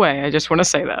still in the way. I just want to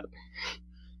say that.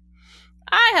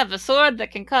 I have a sword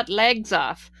that can cut legs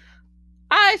off.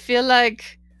 I feel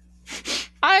like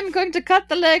I'm going to cut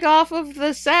the leg off of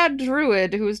the sand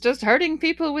druid who's just hurting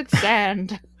people with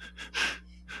sand.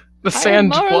 The I am sand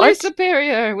morally what?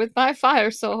 superior with my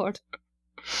fire sword.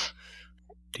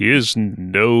 He has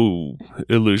no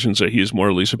illusions that he is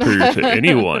morally superior to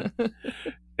anyone.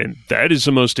 And that is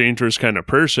the most dangerous kind of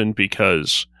person,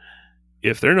 because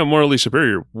if they're not morally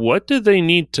superior, what do they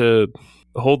need to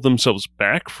hold themselves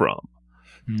back from?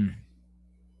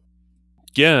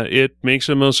 Yeah, it makes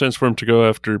the most sense for him to go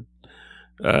after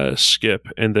Skip,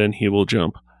 and then he will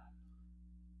jump.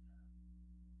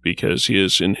 Because he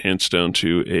is enhanced down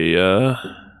to a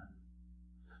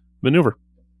maneuver.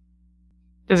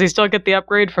 Does he still get the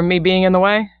upgrade from me being in the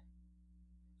way?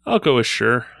 I'll go with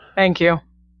sure. Thank you.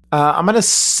 I'm going to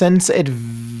sense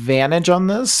advantage on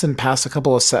this and pass a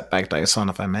couple of setback dice on,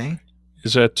 if I may.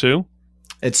 Is that 2?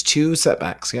 It's 2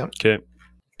 setbacks, yep. Okay.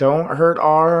 Don't hurt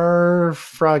our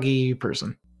froggy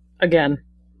person. Again.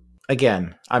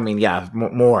 Again. I mean, yeah,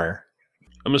 more.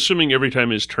 I'm assuming every time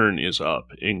his turn is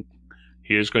up, he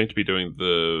is going to be doing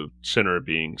the center of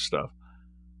being stuff.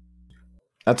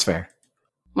 That's fair.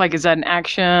 Like, is that an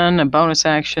action, a bonus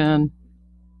action?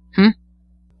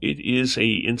 It is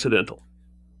a incidental.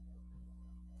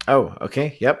 Oh,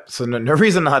 okay, yep. So no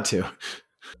reason not to.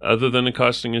 Other than it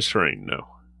costing his terrain, no.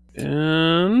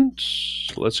 And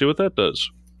let's see what that does.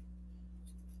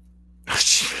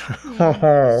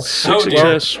 So Six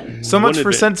success. much one for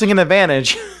advantage. sensing an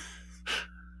advantage.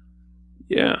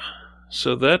 Yeah.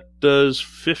 So that does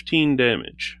 15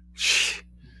 damage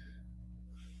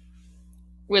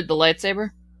With the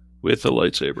lightsaber? with the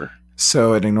lightsaber.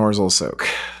 So it ignores all soak.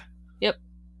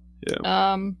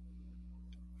 Yeah.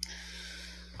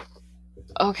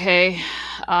 Okay.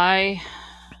 I'm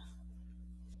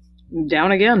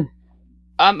Down again.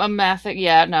 mathing.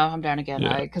 Yeah, no, I'm down again.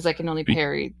 Yeah. Because I can only Be-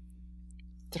 parry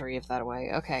 3 of that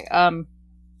away. Okay.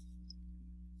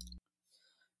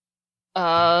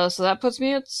 So that puts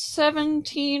me at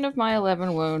 17 of my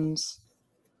 11 wounds.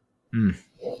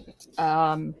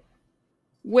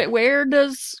 Where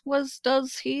does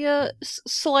he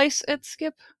slice at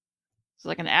Skip? Is it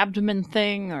like an abdomen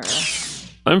thing, or?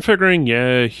 I'm figuring,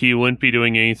 yeah, he wouldn't be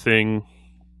doing anything.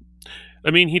 I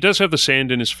mean, he does have the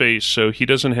sand in his face, so he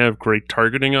doesn't have great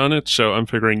targeting on it. So I'm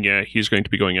figuring, yeah, he's going to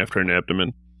be going after an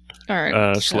abdomen All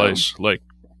right. slice, like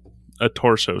a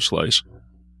torso slice.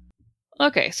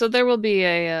 Okay, so there will be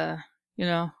a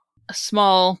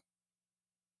small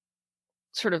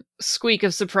sort of squeak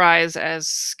of surprise as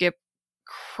Skip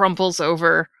crumples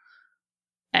over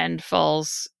and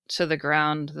falls to the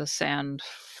ground, the sand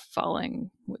falling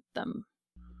with them.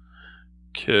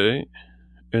 Okay.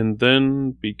 And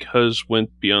then, because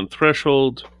went beyond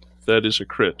threshold, that is a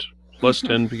crit. Plus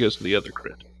 10 because of the other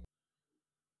crit.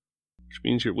 Which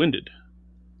means you're winded.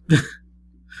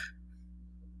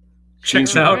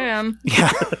 Checks Sure out. am.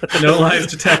 Yeah. No lies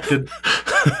detected.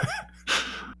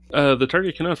 The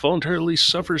target cannot voluntarily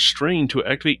suffer strain to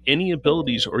activate any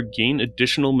abilities or gain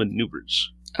additional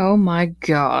maneuvers. Oh my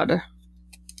god.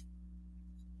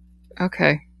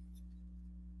 Okay.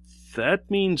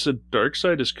 That means the dark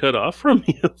side is cut off from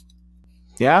you.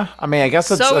 Yeah, I mean, I guess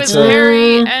that's, So that's is it.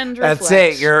 parry and reflect. That's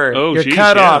it. You're Oh, geez,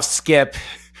 cut yeah. off, Skip.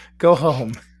 Go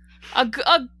home. A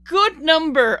good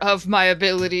number of my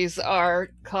abilities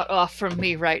are cut off from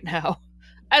me right now.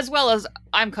 As well as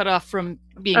I'm cut off from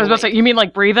being I was about to say, awake. you mean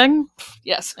like breathing?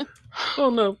 Yes. Oh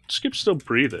no, Skip's still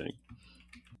breathing.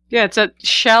 Yeah, it's that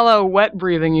shallow, wet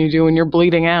breathing you do when you're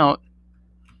bleeding out.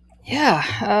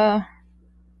 Yeah,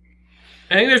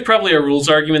 I think there's probably a rules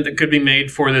argument that could be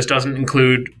made for this doesn't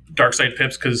include Darkside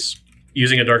Pips, because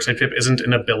using a Darkside Pip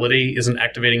isn't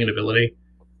activating an ability.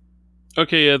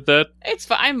 Okay, yeah, that it's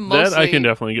fine. I'm mostly... that I can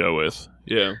definitely go with.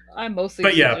 Yeah. I'm mostly...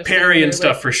 But yeah, just parry and like,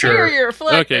 stuff for sure. Parry or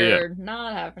reflect Okay, yeah. are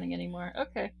not happening anymore.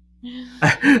 Okay.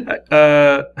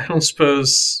 I don't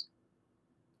suppose...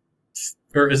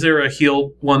 Or is there a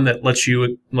heal one that lets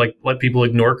you let people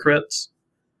ignore crits?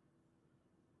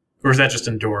 Or is that just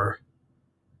endure?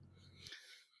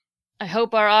 I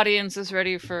hope our audience is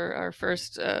ready for our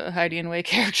first Heidi and Way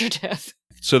character death.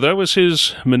 So that was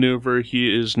his maneuver.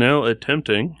 He is now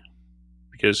attempting,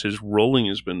 because his rolling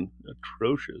has been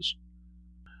atrocious,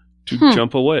 to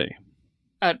jump away.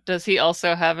 Does he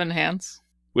also have enhance?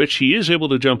 Which he is able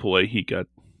to jump away. He got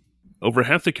over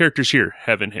half the characters here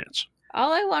have enhance.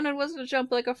 All I wanted was to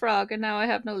jump like a frog, and now I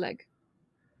have no leg.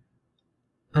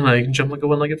 And I can jump like a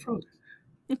one-legged frog.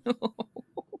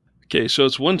 Okay, so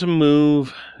it's one to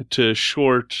move to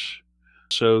short.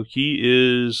 So he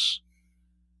is...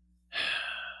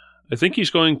 I think he's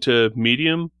going to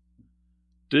medium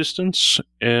distance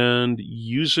and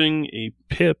using a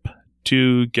pip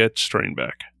to get strain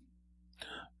back.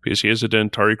 Because he has a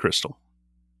Dentari Crystal.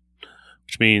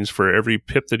 Which means for every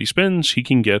pip that he spends, he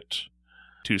can get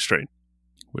 2 strain.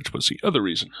 Which was the other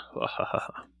reason.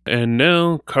 And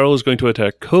now Carl is going to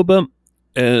attack Koba,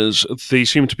 as they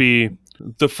seem to be...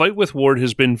 The fight with Ward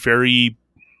has been very...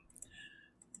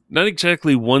 Not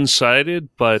exactly one-sided,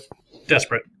 but...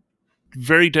 Desperate.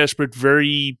 Very desperate,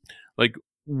 very... Like,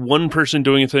 one person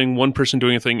doing a thing,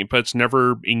 but it's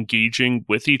never engaging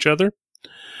with each other.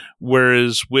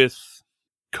 Whereas with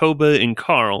Koba and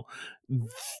Carl,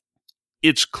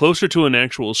 it's closer to an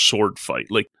actual sword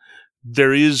fight. Like,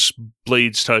 there is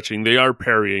blades touching, they are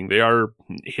parrying, they are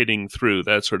hitting through,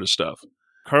 that sort of stuff.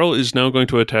 Carl is now going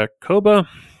to attack Koba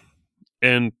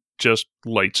and just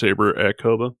lightsaber at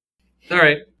Koba. All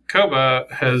right. Koba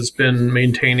has been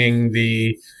maintaining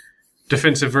the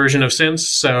defensive version of Sense,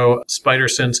 so Spider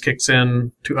Sense kicks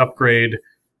in to upgrade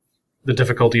the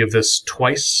difficulty of this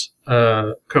twice.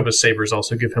 Koba's sabers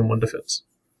also give him 1 defense.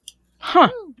 Huh.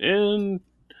 And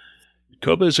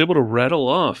Koba is able to rattle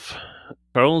off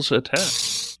Carl's attack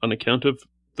on account of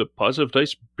the positive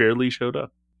dice barely showed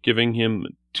up, giving him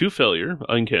 2 failure,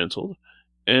 uncancelled,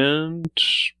 and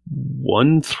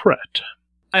 1 threat.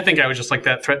 I think I would just like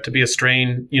that threat to be a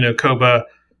strain. Koba,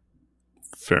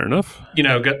 Fair enough.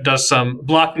 does some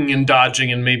blocking and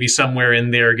dodging, and maybe somewhere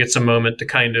in there gets a moment to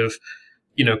kind of,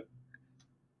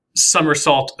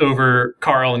 somersault over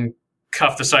Carl and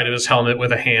cuff the side of his helmet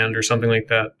with a hand or something like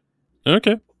that.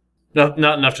 Okay. Not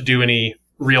enough to do any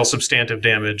real substantive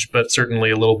damage, but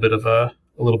certainly a little bit of a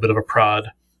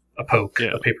prod, a poke,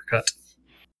 Yeah. a paper cut.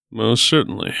 Most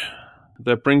certainly.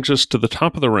 That brings us to the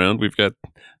top of the round. We've got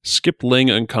Skip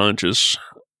laying unconscious,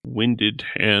 winded,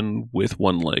 and with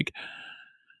 1 leg.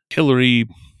 Hillary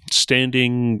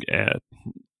standing at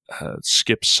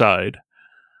Skip's side,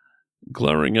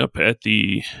 glaring up at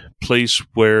the place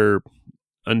where,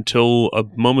 until a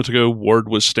moment ago, Ward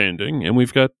was standing. And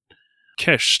we've got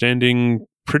Kesh standing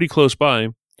pretty close by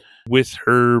with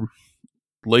her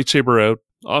lightsaber out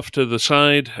off to the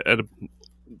side at a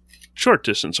short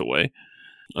distance away.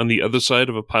 On the other side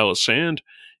of a pile of sand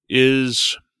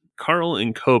is Carl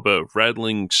and Koba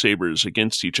rattling sabers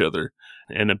against each other.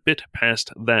 And a bit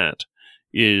past that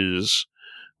is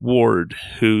Ward,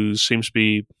 who seems to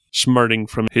be smarting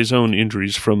from his own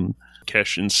injuries from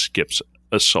Kesh and Skip's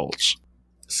assaults.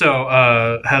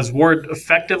 So, has Ward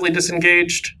effectively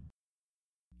disengaged?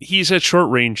 He's at short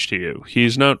range to you.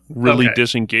 He's not really Okay.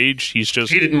 disengaged. He's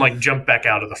just... He didn't, jump back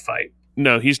out of the fight.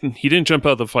 No, he didn't jump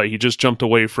out of the fight. He just jumped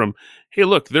away from, hey,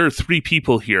 look, there are 3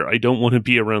 people here. I don't want to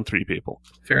be around 3 people.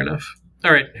 Fair enough.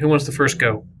 All right, who wants to first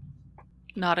go?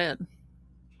 Not it.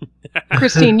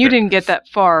 Christine, you didn't get that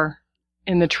far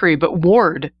in the tree, but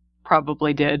Ward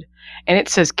probably did. And it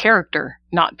says character,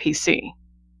 not PC.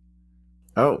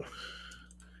 Oh.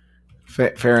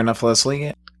 Fair enough,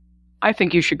 Leslie. I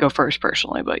think you should go first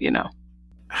personally, but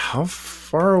How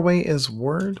far away is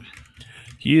Ward?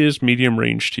 He is medium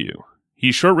range to you.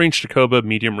 He's short range to Koba,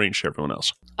 medium range to everyone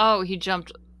else. Oh, he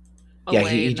jumped Yeah,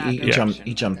 away in that he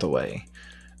direction. jumped away.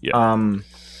 Yeah.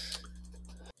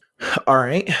 All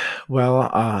right. Well,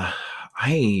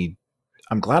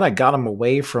 I'm glad I got him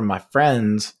away from my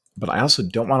friends, but I also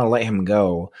don't want to let him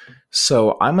go.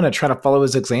 So I'm going to try to follow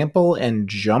his example and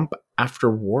jump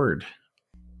after Ward.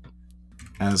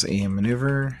 As a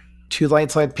maneuver, 2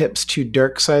 light side pips, 2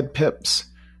 dark side pips,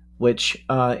 which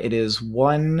it is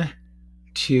 1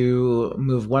 to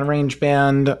move 1 range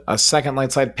band, a 2nd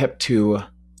light side pip to,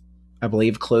 I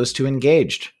believe, close to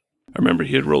engaged. I remember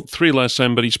he had rolled 3 last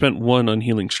time, but he spent 1 on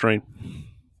healing strain.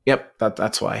 Yep,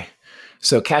 that's why.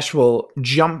 So Cash will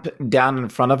jump down in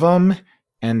front of him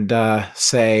and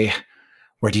say,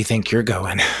 "Where do you think you're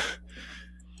going?"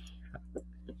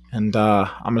 And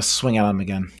I'm going to swing at him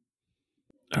again.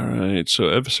 All right, so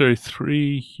adversary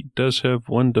 3, he does have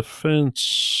 1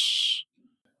 defense.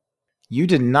 You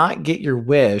did not get your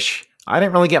wish. I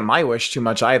didn't really get my wish too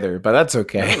much either, but that's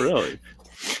okay. Oh, really?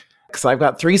 Because I've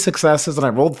got 3 successes and I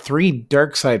rolled 3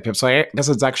 dark side pips. So I guess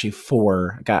it's actually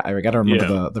 4. I got to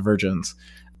remember the virgins.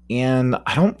 And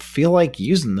I don't feel like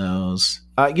using those.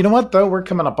 You know what, though? We're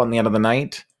coming up on the end of the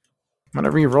night. I'm going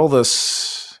to re-roll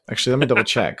this. Actually, let me double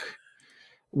check.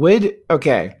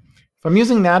 Okay. If I'm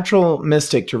using Natural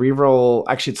Mystic to re-roll...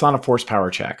 Actually, it's not a force power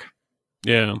check.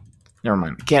 Yeah. Never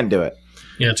mind. Can't do it.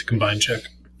 Yeah, it's a combined check.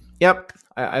 Yep.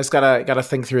 I just gotta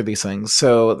think through these things.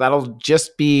 So that'll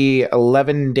just be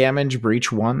 11 damage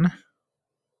breach 1.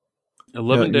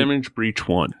 11 No, damage, breach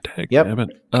 1. Yep.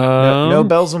 No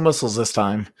bells and whistles this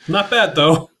time. Not bad,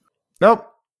 though. Nope.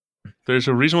 There's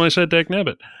a reason why I said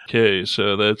Dagnabbit. Okay,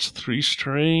 so that's 3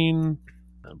 strain.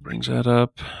 That brings that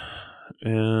up.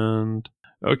 And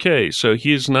okay, so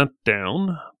he is not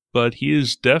down, but he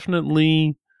is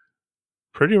definitely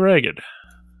pretty ragged.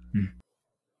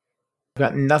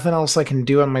 Got nothing else I can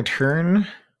do on my turn.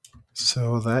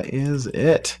 So that is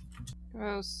it.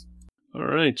 Gross. All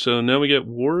right, so now we get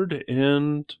Ward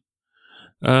and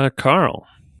Carl.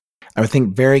 I would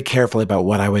think very carefully about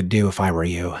what I would do if I were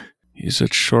you. He's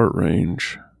at short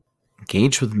range.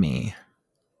 Engage with me.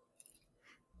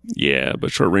 Yeah,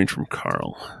 but short range from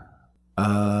Carl.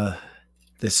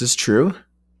 This is true.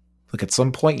 Look, at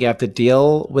some point you have to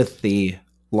deal with the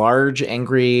large,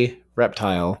 angry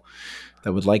reptile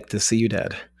that would like to see you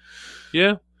dead.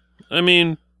 Yeah, I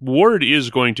mean, Ward is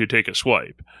going to take a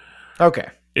swipe. Okay.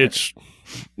 It's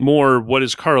more, what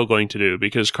is Carl going to do?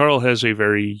 Because Carl has a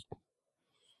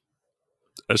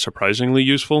surprisingly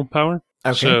useful power.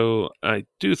 Okay. So I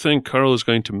do think Carl is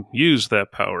going to use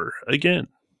that power again.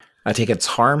 I take it's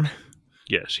harm.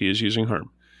 Yes, he is using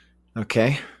harm.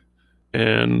 Okay.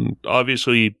 And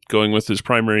obviously going with his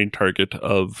primary target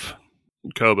of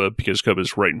Koba, because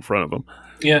Koba's right in front of him.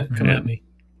 Yeah, come Yeah. at me.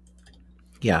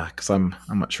 Yeah, because I'm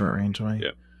at short range. Am I?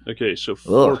 Yeah. Okay, so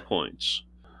 4 Ugh. points.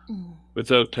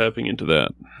 Without tapping into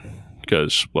that.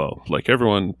 Because, well, like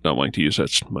everyone, not wanting to use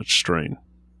that much strain.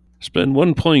 Spend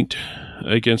 1 point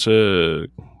against a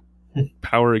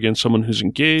power against someone who's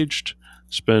engaged.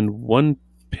 Spend 1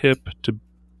 pip to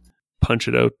punch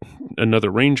it out another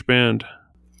range band.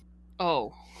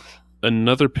 Oh.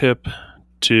 Another pip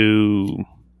to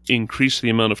increase the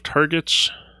amount of targets.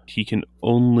 He can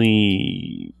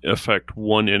only affect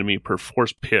 1 enemy per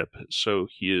force pip, so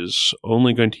he is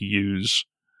only going to use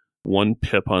 1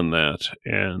 pip on that.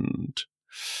 And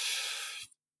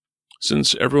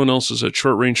since everyone else is at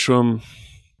short range to him,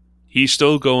 he's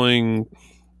still going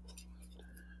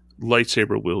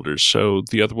lightsaber wielders, so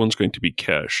the other one's going to be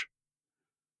Cash.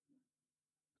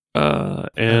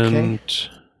 And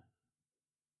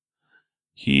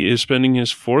he is spending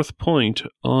his 4th point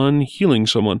on healing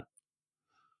someone,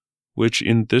 which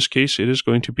in this case it is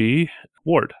going to be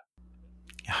Ward.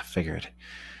 Yeah, I figured.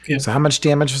 Yeah. So how much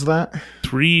damage was that?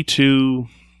 3 to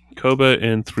Koba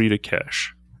and 3 to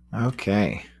Cash.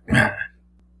 Okay.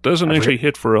 Doesn't actually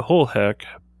hit for a whole heck,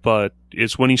 but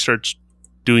it's when he starts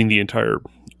doing the entire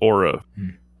aura.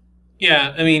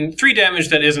 Yeah, I mean, 3 damage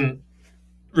that isn't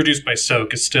reduced by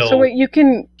soak is still... So wait, you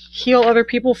can heal other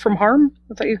people from harm?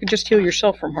 I thought you could just heal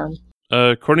yourself from harm.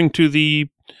 According to the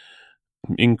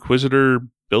Inquisitor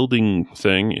building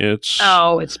thing, it's...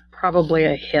 Oh, it's probably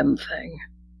a him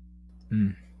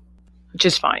thing. Which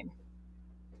is fine.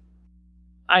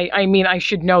 I mean, I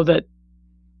should know that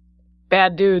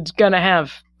bad dude's gonna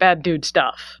have bad dude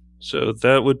stuff. So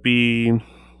that would be...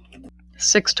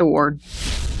 6 to Ward.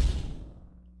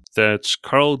 That's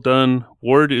Carl done.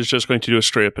 Ward is just going to do a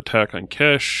straight up attack on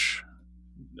Kesh.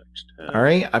 Next time. All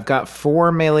right. I've got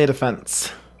 4 melee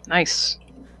defense. Nice.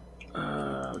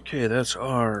 Okay, that's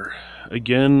R.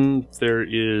 Again, there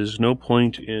is no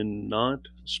point in not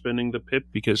spending the pip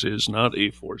because it is not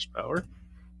a force power.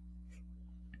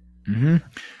 Mm-hmm.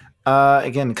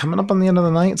 Again, coming up on the end of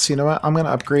the night, so you know what? I'm going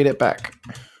to upgrade it back.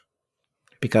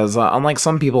 Because unlike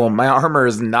some people, my armor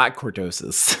is not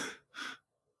Cortosis.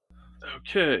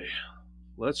 Okay,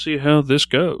 let's see how this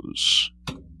goes.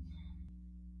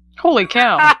 Holy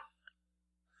cow.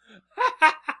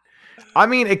 I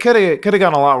mean, it could have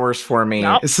gone a lot worse for me.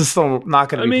 Nope. It's just still not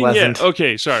going to be pleasant. Yeah,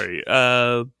 okay, sorry.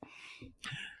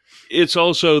 It's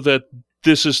also that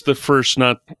this is the first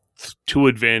not 2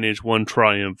 advantage, 1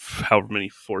 triumph, however many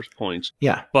force points.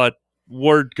 Yeah. But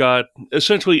Ward got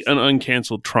essentially an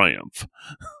uncanceled triumph.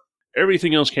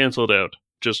 Everything else canceled out.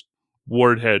 Just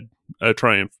Ward had a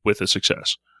triumph with a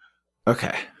success.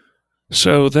 Okay.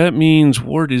 So that means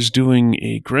Ward is doing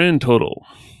a grand total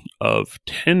of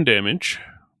 10 damage,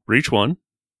 breach 1.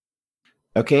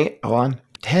 Okay, hold on.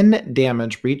 10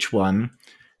 damage, breach 1.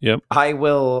 Yep. I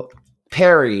will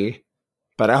parry,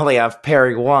 but I only have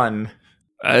parry 1.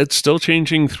 It's still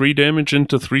changing 3 damage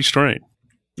into 3 strain.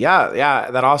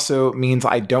 Yeah. That also means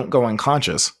I don't go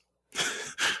unconscious.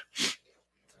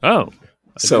 Oh.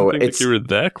 So I didn't think it's that you were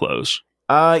that close.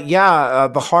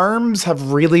 the harms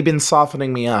have really been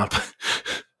softening me up.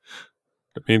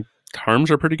 I mean, harms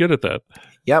are pretty good at that.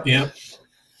 Yep. Yeah.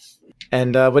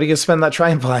 And what do you spend that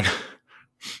triumph on?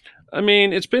 I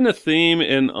mean, it's been a theme,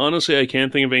 and honestly, I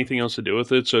can't think of anything else to do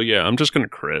with it, so yeah, I'm just going to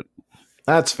crit.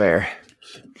 That's fair.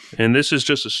 And this is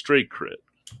just a straight crit.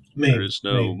 Me, There is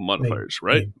no me, modifiers,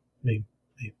 me, right? Me.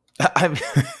 I'm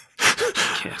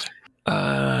can't.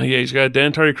 Yeah, he's got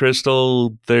Dantari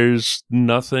Crystal. There's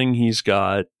nothing he's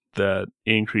got that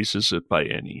increases it by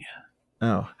any.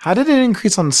 Oh. How did it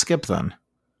increase on Skip then?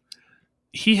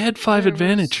 He had 5 There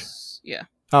advantage. was- Yeah.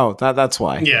 Oh, that's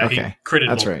why. Yeah, Okay. he critted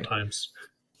That's multiple right. times.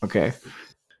 Okay.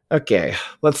 Okay.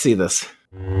 Let's see this.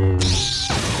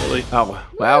 Really? Oh,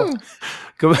 wow. Woo!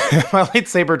 Go- My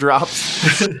lightsaber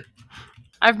drops.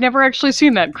 I've never actually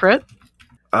seen that crit.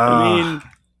 I mean,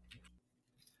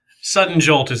 Sudden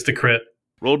jolt is the crit.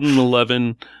 rolled an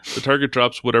 11. The target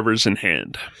drops whatever's in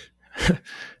hand.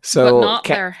 so but not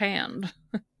Ca- their hand.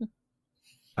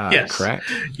 Yes. Correct.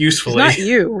 It's Usefully. not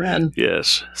you, Ren.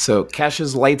 Yes. So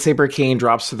Cash's lightsaber cane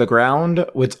drops to the ground,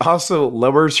 which also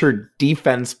lowers her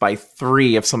defense by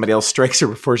 3 if somebody else strikes her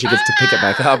before she gets to pick it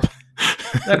back up.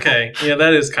 Okay, yeah,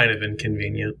 that is kind of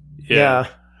inconvenient. Yeah.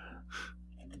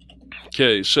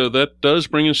 Okay, so that does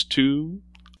bring us to.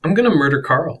 I'm gonna murder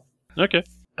Carl. Okay.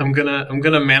 I'm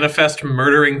gonna manifest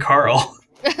murdering Carl.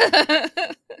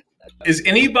 Is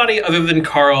anybody other than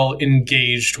Carl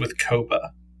engaged with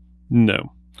Koba?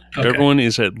 No. Okay. Everyone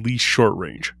is at least short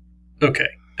range. Okay,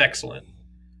 excellent.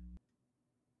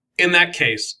 In that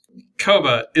case,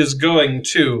 Koba is going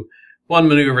to 1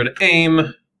 maneuver to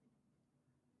aim,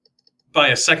 buy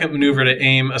a second maneuver to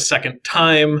aim a second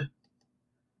time.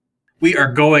 We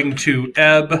are going to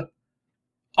ebb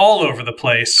all over the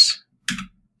place.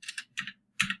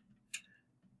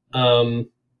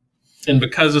 And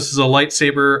because this is a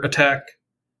lightsaber attack,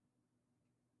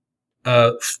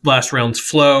 last round's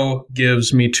flow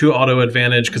gives me 2 auto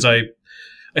advantage because I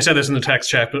said this in the text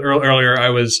chat, but earlier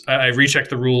I rechecked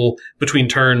the rule between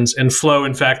turns, and flow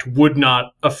in fact would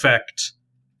not affect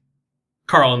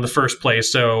Carl in the first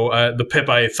place. So the pip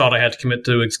I thought I had to commit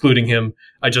to excluding him,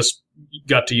 I just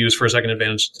got to use for a second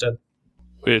advantage instead.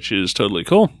 Which is totally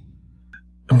cool.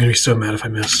 I'm gonna be so mad if I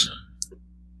miss.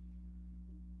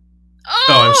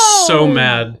 Oh, I'm so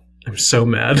mad. I'm so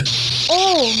mad.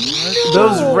 Oh, no.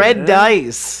 Those red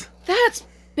dice. That's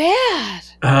bad.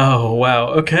 Oh, wow.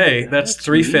 Okay, that's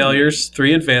 3 failures,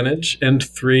 3 advantage, and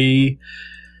 3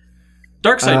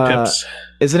 dark side pips.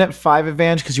 Isn't it 5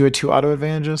 advantage because you had 2 auto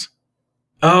advantages?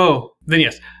 Oh, then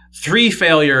yes. 3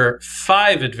 failure,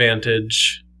 5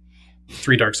 advantage,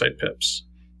 3 dark side pips.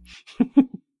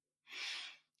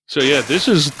 So yeah, this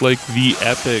is like the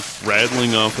epic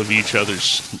rattling off of each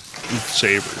other's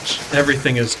sabers.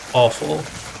 Everything is awful.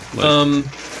 Like,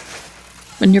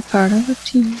 When you're part of a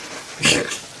team.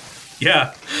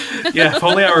 Yeah. Yeah, if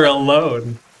only I were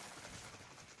alone.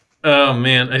 Oh,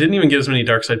 man. I didn't even get as many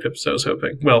dark side pips as I was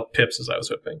hoping. Well, pips as I was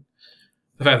hoping.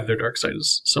 The fact that they're dark side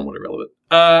is somewhat irrelevant.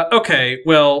 Okay,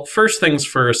 well, first things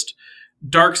first.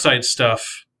 Dark side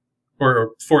stuff,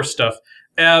 or force stuff.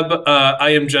 Ebb, I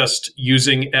am just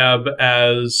using Ebb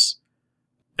as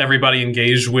everybody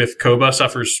engaged with Koba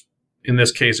suffers, in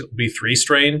this case, it would be 3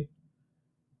 strain.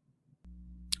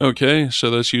 okay,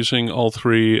 so that's using all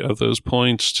 3 of those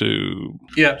points to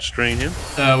Yeah. strain him.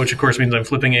 Which of course means I'm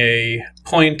flipping a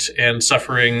point and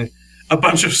suffering a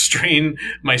bunch of strain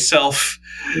myself.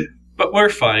 But we're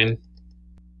fine.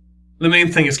 The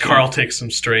main thing is Carl takes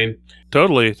some strain.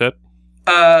 Totally. That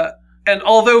And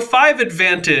although 5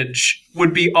 advantage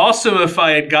would be awesome if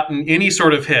I had gotten any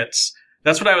sort of hits,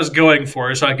 that's what I was going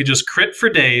for, so I could just crit for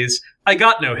days. I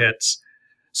got no hits.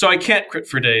 So I can't crit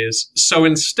for days. So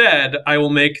instead, I will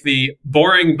make the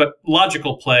boring but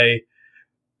logical play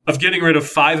of getting rid of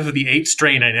 5 of the 8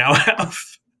 strain I now have.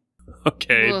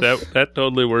 okay, Oof. that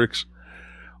totally works.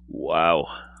 Wow.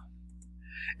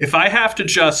 If I have to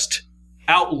just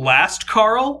outlast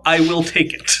Carl, I will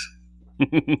take it.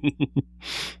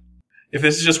 If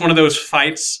this is just one of those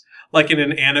fights, like in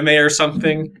an anime or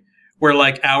something, where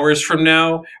like hours from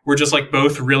now, we're just like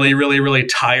both really, really, really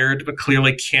tired, but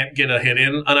clearly can't get a hit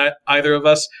in on either of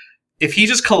us. If he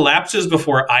just collapses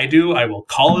before I do, I will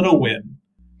call it a win.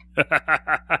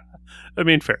 I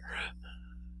mean, fair.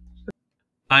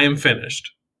 I am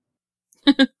finished.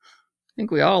 I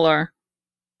think we all are.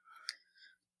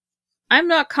 I'm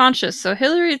not conscious, so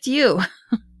Hillary, it's you.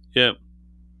 Yeah.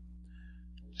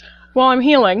 While I'm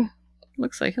healing,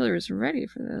 Looks like Hillary's ready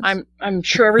for this. I'm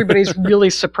sure everybody's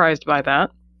really surprised by that.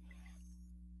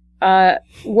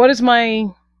 What is my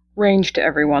range to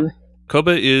everyone?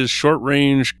 Koba is short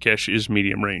range, Kesh is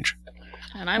medium range.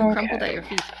 And I'm crumpled at your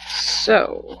feet.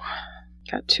 So,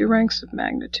 got 2 ranks of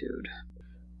magnitude.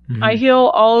 Mhm. I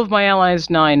heal all of my allies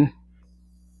 9.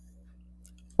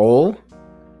 All?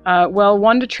 Well,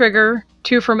 1 to trigger,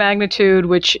 2 for magnitude,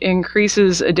 which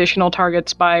increases additional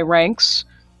targets by ranks.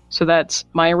 So that's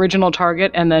my original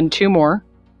target, and then 2 more.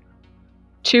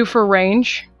 2 for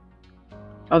range.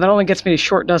 Oh, that only gets me to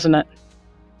short, doesn't it?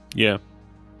 Yeah.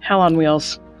 Hell on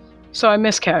wheels. So I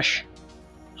miss Kesh.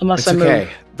 Unless It's I move. okay.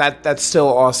 That's still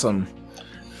awesome.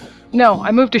 No,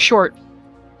 I moved to short.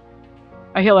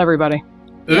 I heal everybody.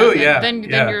 Ooh, yeah. Then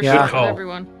yeah. you're Yeah. short Good with call.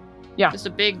 everyone. Yeah. Just a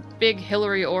big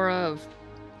Hillary aura of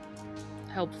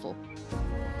helpful.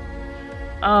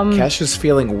 Kesh is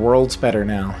feeling worlds better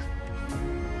now.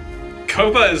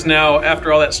 Koba is now,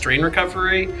 after all that strain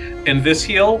recovery and this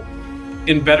heal,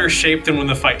 in better shape than when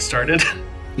the fight started.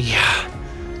 Yeah.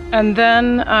 And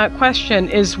then, question,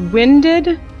 is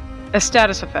winded a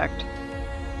status effect?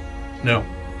 No.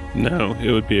 No,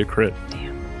 it would be a crit.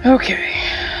 Okay.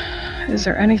 Is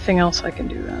there anything else I can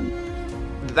do then?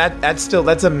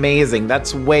 That's amazing.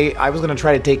 That's way. I was gonna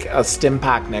try to take a stim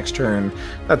pack next turn.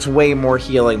 That's way more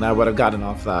healing than I would have gotten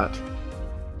off that.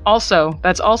 Also,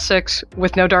 that's all 6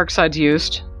 with no dark sides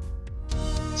used.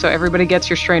 So everybody gets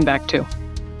your strain back too.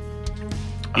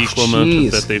 Equal amount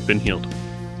jeez. that they've been healed.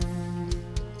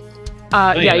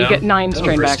 Yeah, you get 9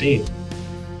 strain back.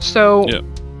 So Yeah.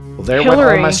 Well, there went all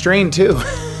Hillary. my strain too.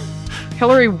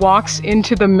 Hillary walks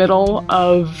into the middle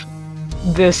of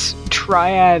this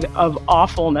triad of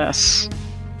awfulness.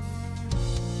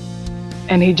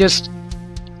 And he just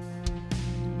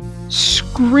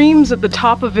screams at the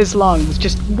top of his lungs,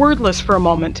 just wordless for a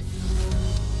moment.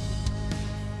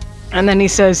 And then he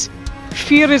says,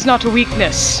 "Fear is not a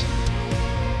weakness.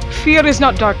 Fear is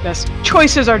not darkness.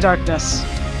 Choices are darkness.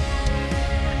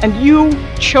 And you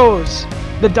chose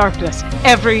the darkness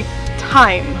every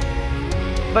time.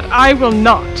 But I will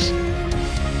not."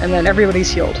 And then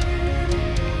everybody's healed.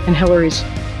 And Hillary's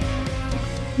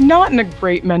not in a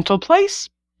great mental place,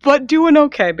 but doing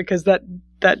okay because that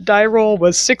die roll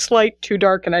was 6 light, 2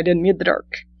 dark, and I didn't need the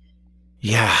dark.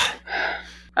 Yeah.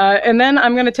 And then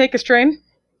I'm going to take a strain,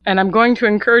 and I'm going to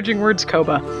encouraging words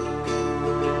Koba.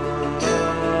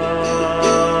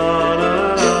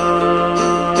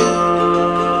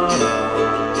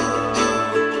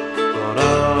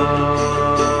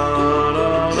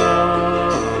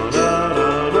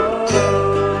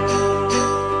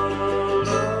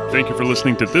 Thank you for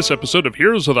listening to this episode of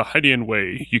Heroes of the Hydian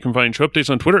Way. You can find show updates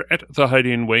on Twitter at The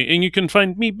Hydian Way, and you can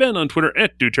find me, Ben, on Twitter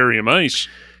at Deuterium Ice.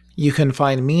 You can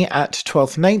find me at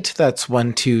 12th Night. That's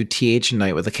 12th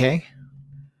Night with a K.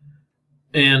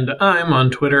 And I'm on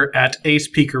Twitter at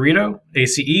AcePicorito,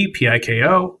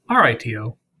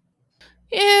 AcePikorito.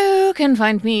 You can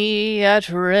find me at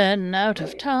Ren Out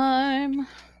of Time.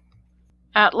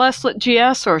 At Leslet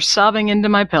GS or sobbing into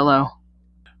my pillow.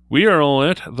 We are all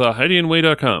at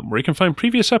thehydianway.com, where you can find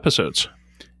previous episodes.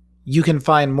 You can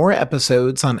find more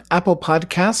episodes on Apple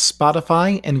Podcasts,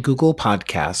 Spotify, and Google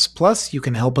Podcasts. Plus, you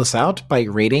can help us out by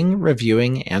rating,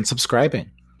 reviewing, and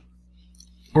subscribing.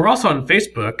 We're also on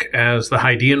Facebook as The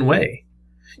Hydian Way.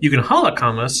 You can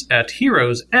holocom us at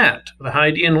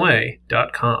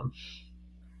heroes@thehydianway.com.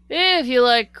 If you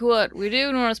like what we do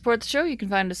and want to support the show, you can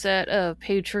find us at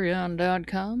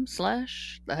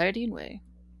patreon.com/thehydianway.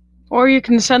 Or you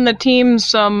can send the team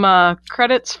some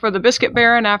credits for the Biscuit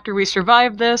Baron after we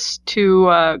survive this to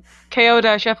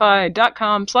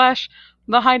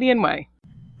ko-fi.com/thehydianway.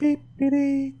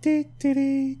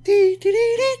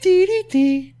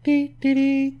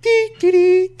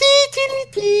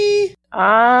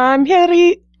 I'm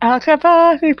Harry, and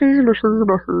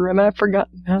I've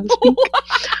forgotten how to speak.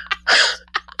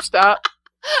 Stop.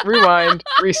 Rewind.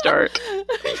 Restart.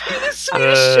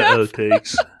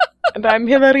 Outtakes. And I'm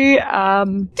Hillary.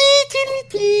 Oh,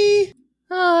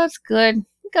 that's good.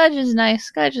 Gudge is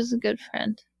nice. Gudge is a good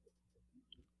friend.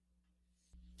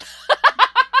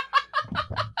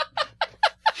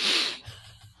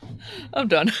 I'm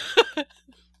done.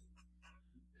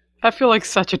 I feel like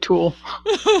such a tool.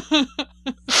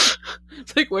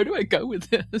 It's like, where do I go with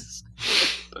this?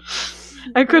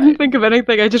 I couldn't think of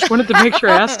anything. I just wanted to make sure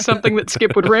I asked something that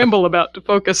Skip would ramble about to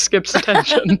focus Skip's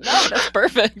attention. No, that's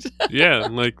perfect. Yeah,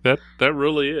 like that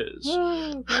really is.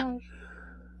 Oh, gosh.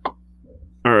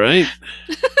 All right.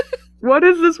 What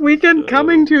is this weekend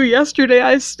coming to? Yesterday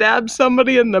I stabbed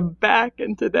somebody in the back,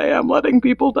 and today I'm letting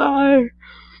people die.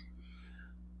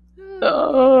 You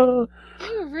have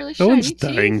really No shiny one's teeth.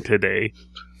 dying today.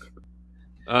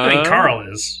 I think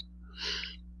Carl is.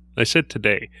 I said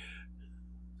today.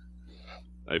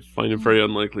 I find it very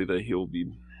unlikely that he will be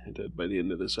dead by the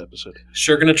end of this episode.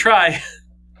 Sure gonna try.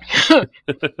 All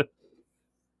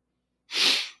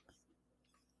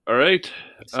right.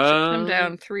 Strip them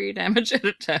down 3 damage at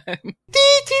a time.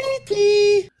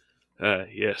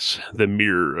 Yes, the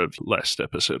mirror of last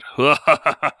episode.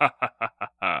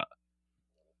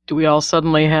 Do we all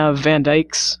suddenly have Van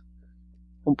Dykes?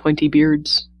 Or pointy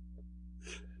beards?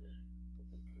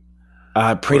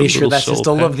 Pretty Or a sure little that's just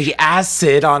soul all of patch. the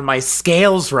acid on my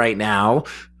scales right now.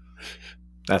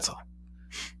 That's all.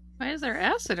 Why is there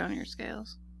acid on your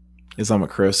scales? Is that what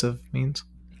corrosive means?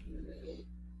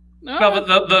 No. Well,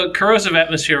 but the corrosive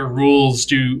atmosphere rules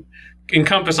do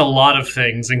encompass a lot of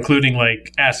things, including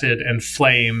like acid and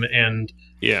flame and.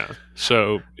 Yeah.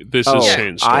 So this Oh, is yeah.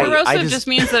 sandstorm. Corrosive just- just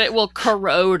means that it will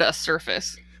corrode a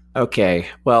surface. Okay.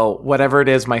 Well, whatever it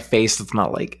is, my face does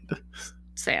not like it.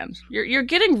 Sand. You're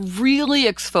getting really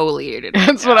exfoliated.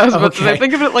 That's what I was about to say. Okay.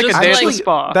 Think of it like Just a day at the like-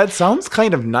 spa. That sounds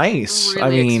kind of nice.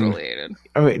 Really exfoliated.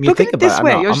 I mean, you Look think at it about this it.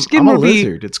 way, I'm, your I'm, skin I'm a will be-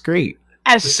 lizard. It's great.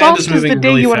 As The sand is soft as the moving day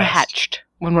really you would have fast. hatched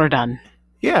when we're done.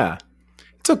 Yeah.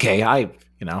 It's okay.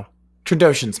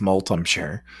 Trandoshan's molt, I'm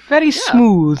sure. Very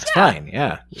smooth. It's fine.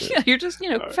 Yeah. Yeah, you're just,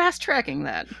 fast tracking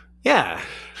that. Yeah.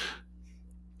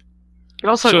 It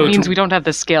also So- means we don't have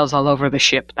the scales all over the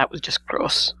ship. That was just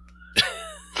gross.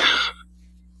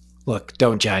 Look,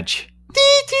 don't judge.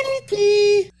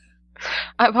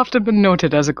 I've often been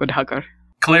noted as a good hugger.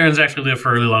 Clarence actually lived for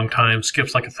a really long time,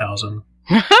 skips like 1,000.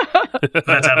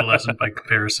 That's adolescent by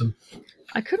comparison.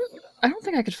 I don't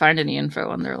think I could find any info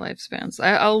on their lifespans.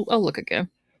 I'll look again.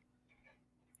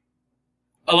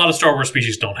 A lot of Star Wars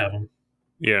species don't have them.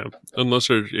 Yeah. Unless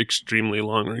they're extremely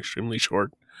long or extremely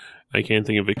short. I can't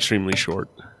think of extremely short.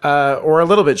 Or a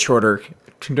little bit shorter.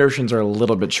 Trandoshans are a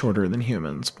little bit shorter than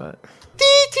humans, but...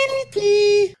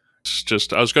 It's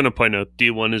just, I was going to point out,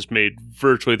 D1 has made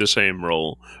virtually the same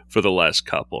roll for the last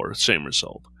couple, or same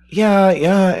result. Yeah,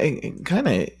 it kind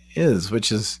of is,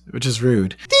 which is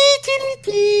rude.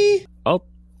 I'll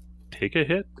take a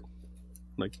hit.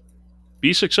 Like,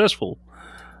 be successful.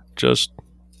 Just,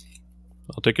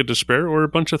 I'll take a despair or a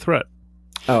bunch of threat.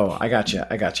 Oh, I gotcha.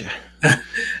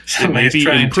 Somebody's Maybe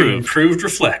trying to improve. improved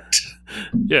reflect.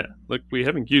 Yeah, look, we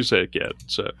haven't used that yet,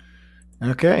 so.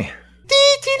 Okay.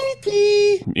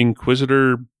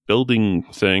 Inquisitor building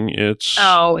thing, it's...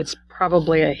 Oh, it's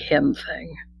probably a him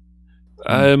thing.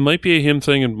 It might be a him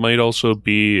thing, it might also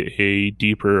be a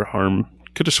deeper harm.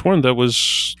 Could have sworn that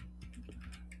was...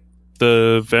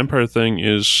 The vampire thing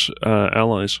is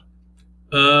allies.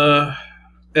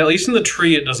 At least in the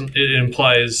tree, it doesn't. It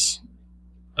implies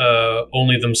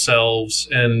only themselves,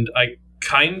 and I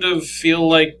kind of feel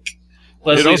like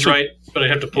Leslie's also- right, but I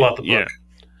have to pull out the book.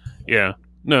 Yeah.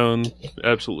 No,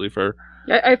 absolutely fair.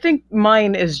 I think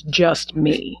mine is just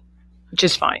me, which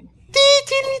is fine.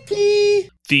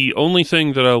 The only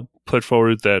thing that I'll put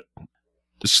forward that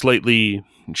slightly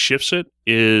shifts it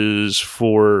is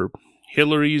for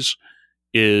Hillary's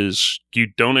is you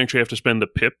don't actually have to spend the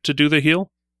pip to do the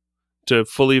heal to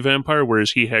fully vampire,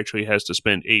 whereas he actually has to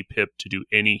spend a pip to do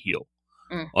any heal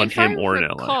on If him I or an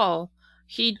ally. recall,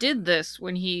 he did this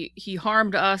when he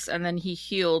harmed us and then he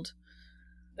healed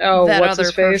Oh, that what's other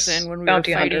his face? person when we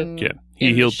Bounty were hunter. fighting. Yeah, he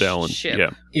in healed the Dallin. ship. Yeah.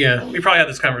 Yeah, we probably had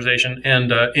this conversation,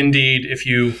 and indeed, if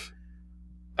you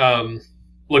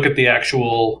look at the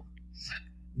actual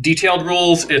detailed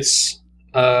rules, it's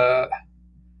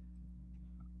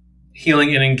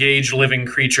healing an engaged living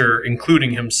creature,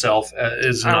 including himself,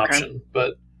 is an Okay. option.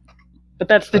 But But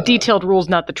that's the detailed rules,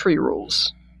 not the tree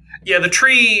rules. yeah, the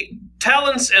tree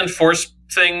talents and force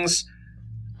things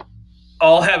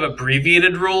all have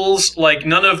abbreviated rules. Like,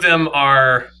 none of them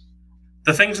are...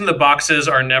 The things in the boxes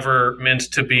are never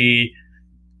meant to be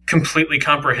completely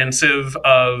comprehensive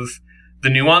of the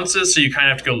nuances, so you kind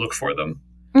of have to go look for them.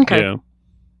 Okay. Yeah.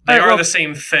 They Alright, are well- the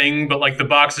same thing, but, like, the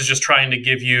box is just trying to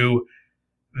give you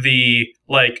the,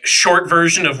 like, short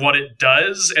version of what it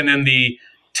does, and then the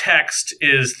text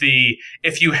is the...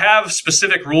 If you have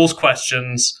specific rules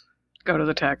questions... Go to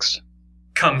the text.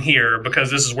 come here, because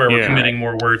this is where we're Yeah. committing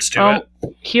more words to Oh,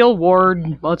 it. heal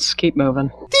ward. Let's keep moving.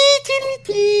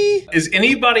 Is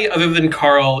anybody other than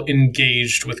Carl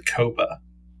engaged with Koba?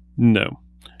 No.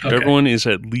 Okay. Everyone is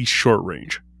at least short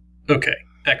range. Okay,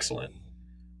 excellent.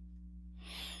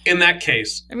 In that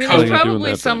case, I mean, How are there's you doing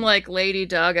probably that some then? like Lady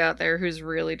Doug out there who's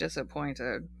really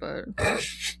disappointed, but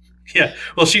yeah,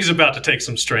 well, she's about to take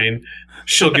some strain.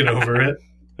 She'll get over it.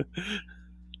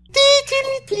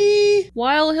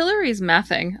 while Hillary's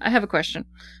mathing, I have a question.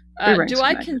 Free ranks Do of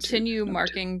I magnitude. continue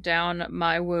marking down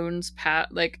my wounds?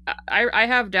 I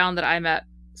have down that I'm at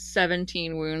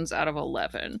 17 wounds out of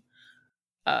 11.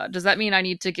 Does that mean I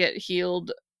need to get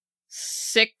healed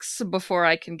 6 before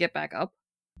I can get back up?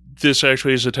 This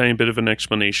actually is a tiny bit of an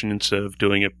explanation instead of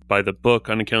doing it by the book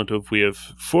on account of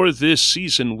for this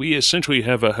season, we essentially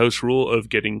have a house rule of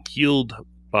getting healed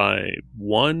by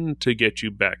 1 to get you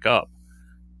back up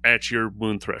at your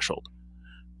wound threshold.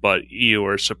 But you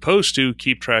are supposed to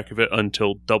keep track of it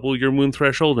until double your wound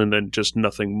threshold and then just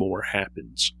nothing more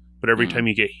happens. But every time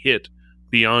you get hit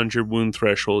beyond your wound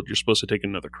threshold, you're supposed to take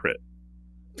another crit.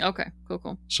 Okay,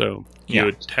 cool. So Yeah. you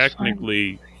would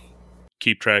technically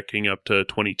keep tracking up to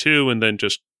 22 and then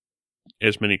just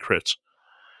as many crits.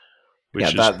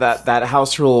 That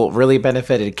house rule really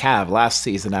benefited Cav last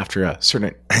season after a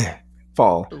certain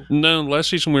fall. No, last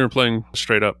season we were playing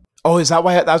straight up. Oh, is that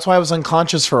why? That's why I was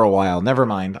unconscious for a while. Never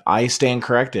mind. I stand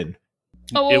corrected.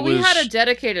 Oh, well, It we had was- a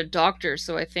dedicated doctor,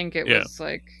 so I think it Yeah. was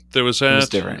like There was It was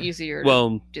that. different. easier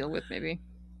Well, to deal with, maybe.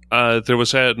 there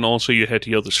was that, and also you had to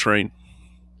yell the strain.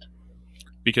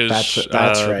 Because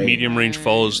That's right. medium range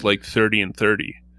fall is like 30 and 30.